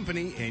same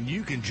company, and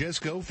you can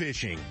just go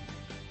fishing.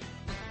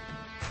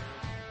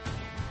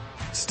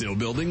 Still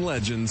building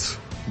legends,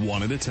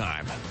 one at a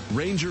time.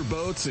 Ranger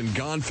Boats and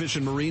Gone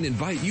Fishing Marine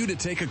invite you to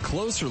take a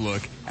closer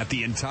look at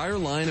the entire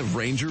line of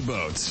Ranger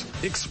boats.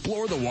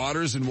 Explore the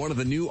waters in one of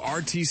the new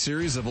RT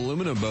series of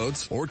aluminum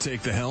boats, or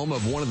take the helm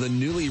of one of the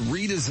newly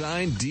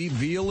redesigned Deep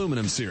V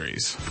aluminum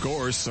series. Of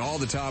course, all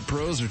the top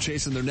pros are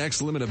chasing their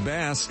next limit of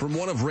bass from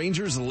one of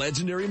Ranger's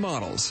legendary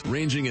models,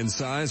 ranging in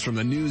size from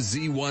the new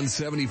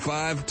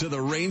Z175 to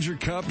the Ranger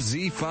Cup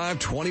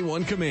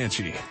Z521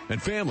 Comanche.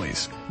 And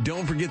families,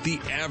 don't forget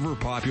the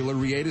ever-popular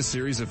Rieta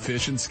series of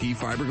fish and ski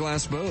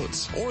fiberglass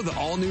boats, or the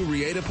all-new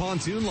Rieta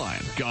pontoon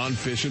line, Gone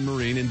Fishing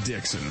Marine in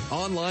Dixon.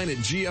 Online at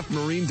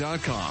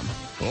gfmarine.com,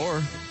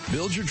 or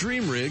build your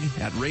dream rig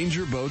at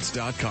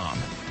rangerboats.com.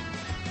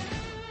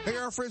 Hey,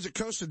 our friends at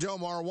Costa Del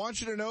Mar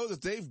want you to know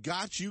that they've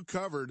got you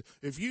covered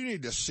if you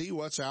need to see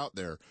what's out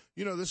there.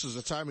 You know, this is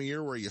a time of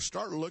year where you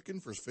start looking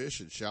for fish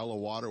in shallow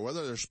water,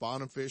 whether they're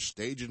spawning fish,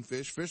 staging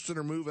fish that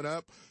are moving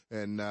up,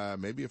 and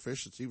maybe a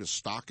fish that's even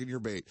stalking your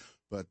bait.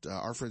 But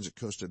our friends at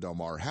Costa Del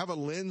Mar have a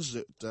lens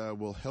that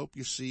will help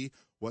you see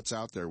what's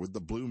out there with the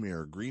blue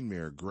mirror, green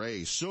mirror,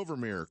 gray, silver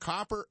mirror,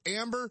 copper,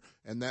 amber,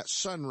 and that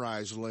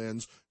sunrise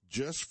lens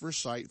just for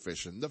sight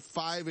fishing. The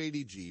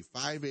 580G,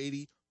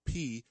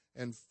 580P,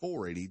 and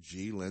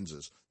 480G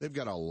lenses. They've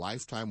got a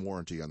lifetime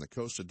warranty on the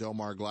Costa Del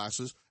Mar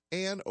glasses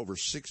and over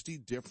 60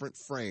 different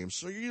frames,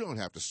 so you don't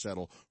have to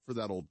settle for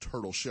that old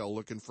turtle shell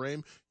looking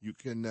frame. You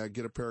can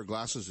get a pair of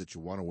glasses that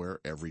you want to wear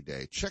every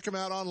day. Check them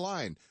out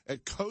online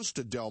at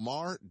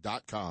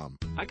costadelmar.com.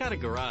 I got a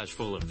garage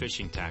full of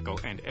fishing tackle,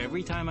 and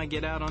every time I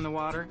get out on the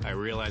water, I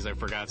realize I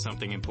forgot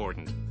something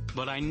important.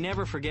 But I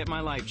never forget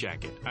my life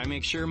jacket. I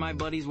make sure my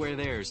buddies wear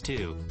theirs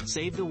too.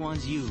 Save the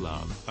ones you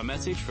love. A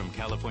message from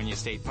California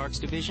State Parks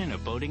Division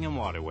of Boating and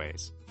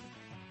Waterways.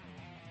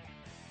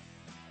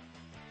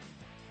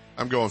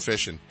 I'm going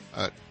fishing.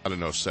 I don't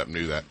know if Sepp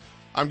knew that.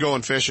 I'm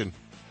going fishing.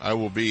 I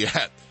will be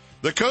at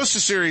the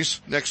Costa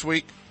Series next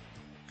week.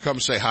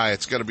 Come say hi.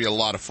 It's going to be a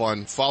lot of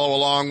fun. Follow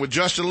along with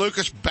Justin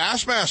Lucas,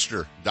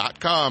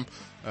 Bassmaster.com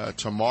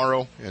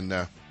tomorrow, and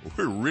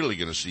we're really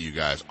going to see you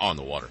guys on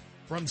the water.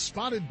 From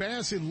spotted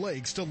bass in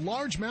lakes to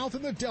largemouth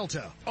in the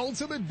Delta,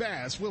 Ultimate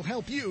Bass will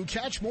help you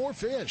catch more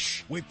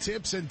fish. With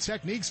tips and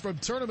techniques from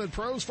tournament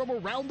pros from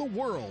around the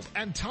world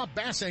and top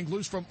bass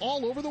anglers from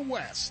all over the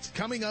West.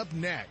 Coming up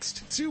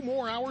next, 2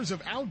 more hours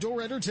of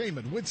outdoor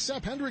entertainment with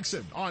Sepp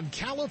Hendrickson on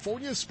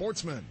California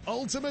Sportsman.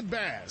 Ultimate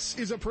Bass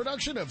is a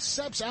production of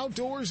Sepp's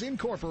Outdoors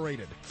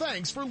Incorporated.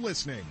 Thanks for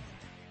listening.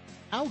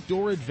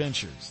 Outdoor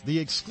Adventures, the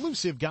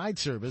exclusive guide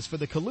service for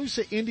the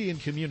Calusa Indian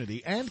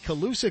community and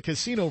Calusa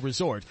Casino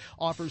Resort,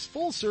 offers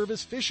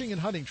full-service fishing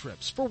and hunting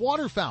trips for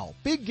waterfowl,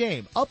 big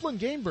game, upland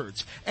game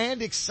birds,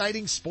 and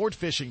exciting sport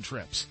fishing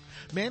trips.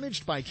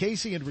 Managed by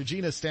Casey and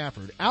Regina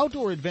Stafford,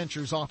 Outdoor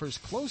Adventures offers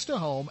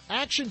close-to-home,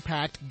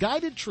 action-packed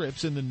guided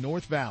trips in the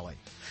North Valley.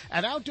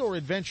 At Outdoor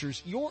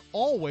Adventures, you're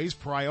always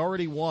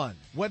priority one.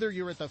 Whether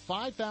you're at the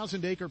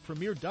 5,000-acre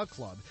Premier Duck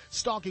Club,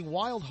 stalking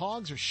wild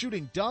hogs, or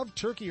shooting dove,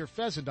 turkey, or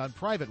pheasant on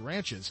private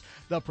ranches,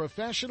 the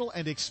professional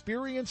and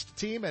experienced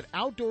team at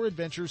Outdoor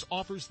Adventures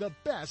offers the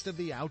best of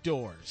the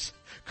outdoors.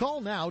 Call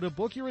now to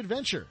book your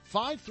adventure,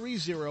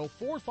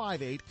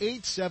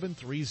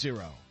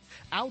 530-458-8730.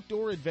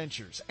 Outdoor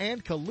Adventures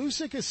and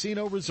Colusa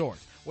Casino Resort,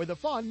 where the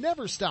fun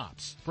never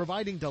stops,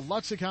 providing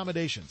deluxe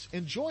accommodations,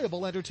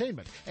 enjoyable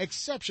entertainment,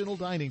 exceptional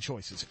dining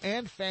choices,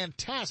 and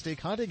fantastic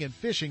hunting and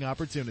fishing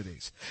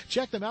opportunities.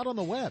 Check them out on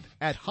the web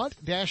at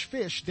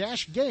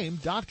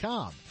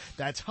hunt-fish-game.com.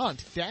 That's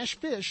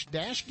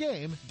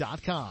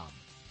hunt-fish-game.com.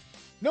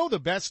 Know the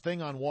best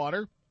thing on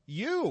water?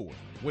 You.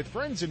 With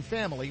friends and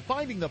family,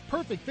 finding the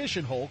perfect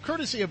fishing hole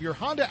courtesy of your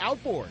Honda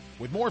Outboard.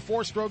 With more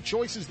four-stroke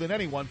choices than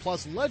anyone,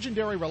 plus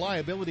legendary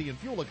reliability and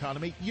fuel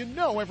economy, you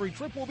know every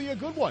trip will be a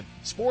good one.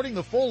 Sporting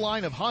the full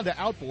line of Honda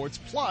Outboards,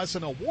 plus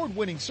an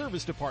award-winning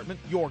service department,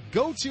 your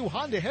go-to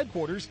Honda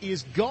headquarters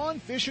is Gone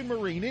Fishin'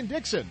 Marine in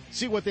Dixon.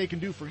 See what they can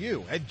do for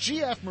you at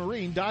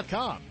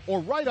gfmarine.com or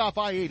right off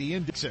I-80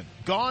 in Dixon.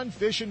 Gone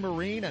Fishin'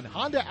 Marine and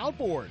Honda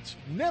Outboards.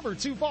 Never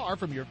too far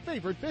from your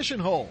favorite fishing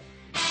hole.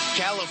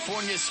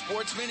 California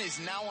Sportsman is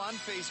now on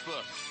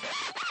Facebook.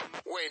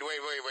 Wait.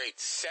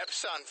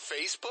 Sep's on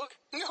Facebook?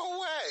 No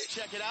way.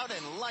 Check it out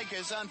and like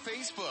us on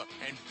Facebook.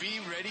 And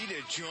be ready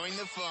to join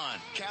the fun.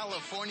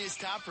 California's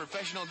top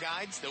professional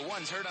guides, the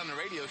ones heard on the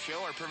radio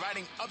show, are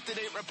providing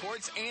up-to-date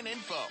reports and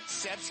info.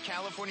 Sep's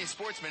California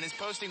Sportsman is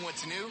posting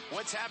what's new,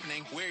 what's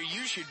happening, where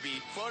you should be,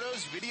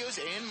 photos, videos,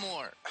 and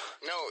more.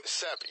 No,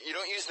 Sep, you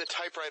don't use the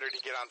typewriter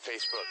to get on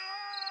Facebook.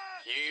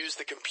 You use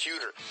the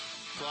computer.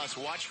 Plus,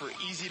 watch for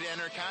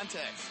easy-to-enter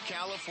contests.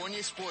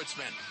 California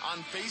Sportsman on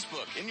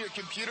Facebook, in your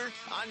computer,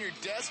 on your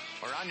desk,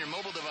 or on your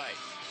mobile device.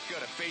 Go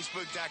to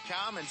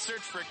Facebook.com and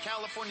search for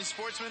California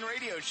Sportsman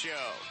Radio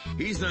Show.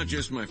 He's not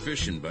just my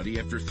fishing buddy.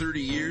 After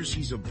 30 years,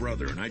 he's a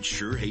brother, and I'd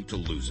sure hate to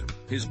lose him.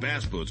 His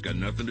bass boat's got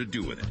nothing to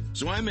do with it.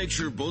 So I make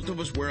sure both of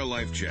us wear a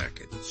life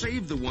jacket.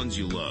 Save the ones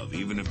you love,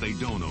 even if they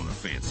don't own a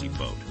fancy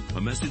boat.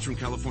 A message from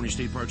California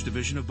State Parks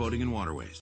Division of Boating and Waterways.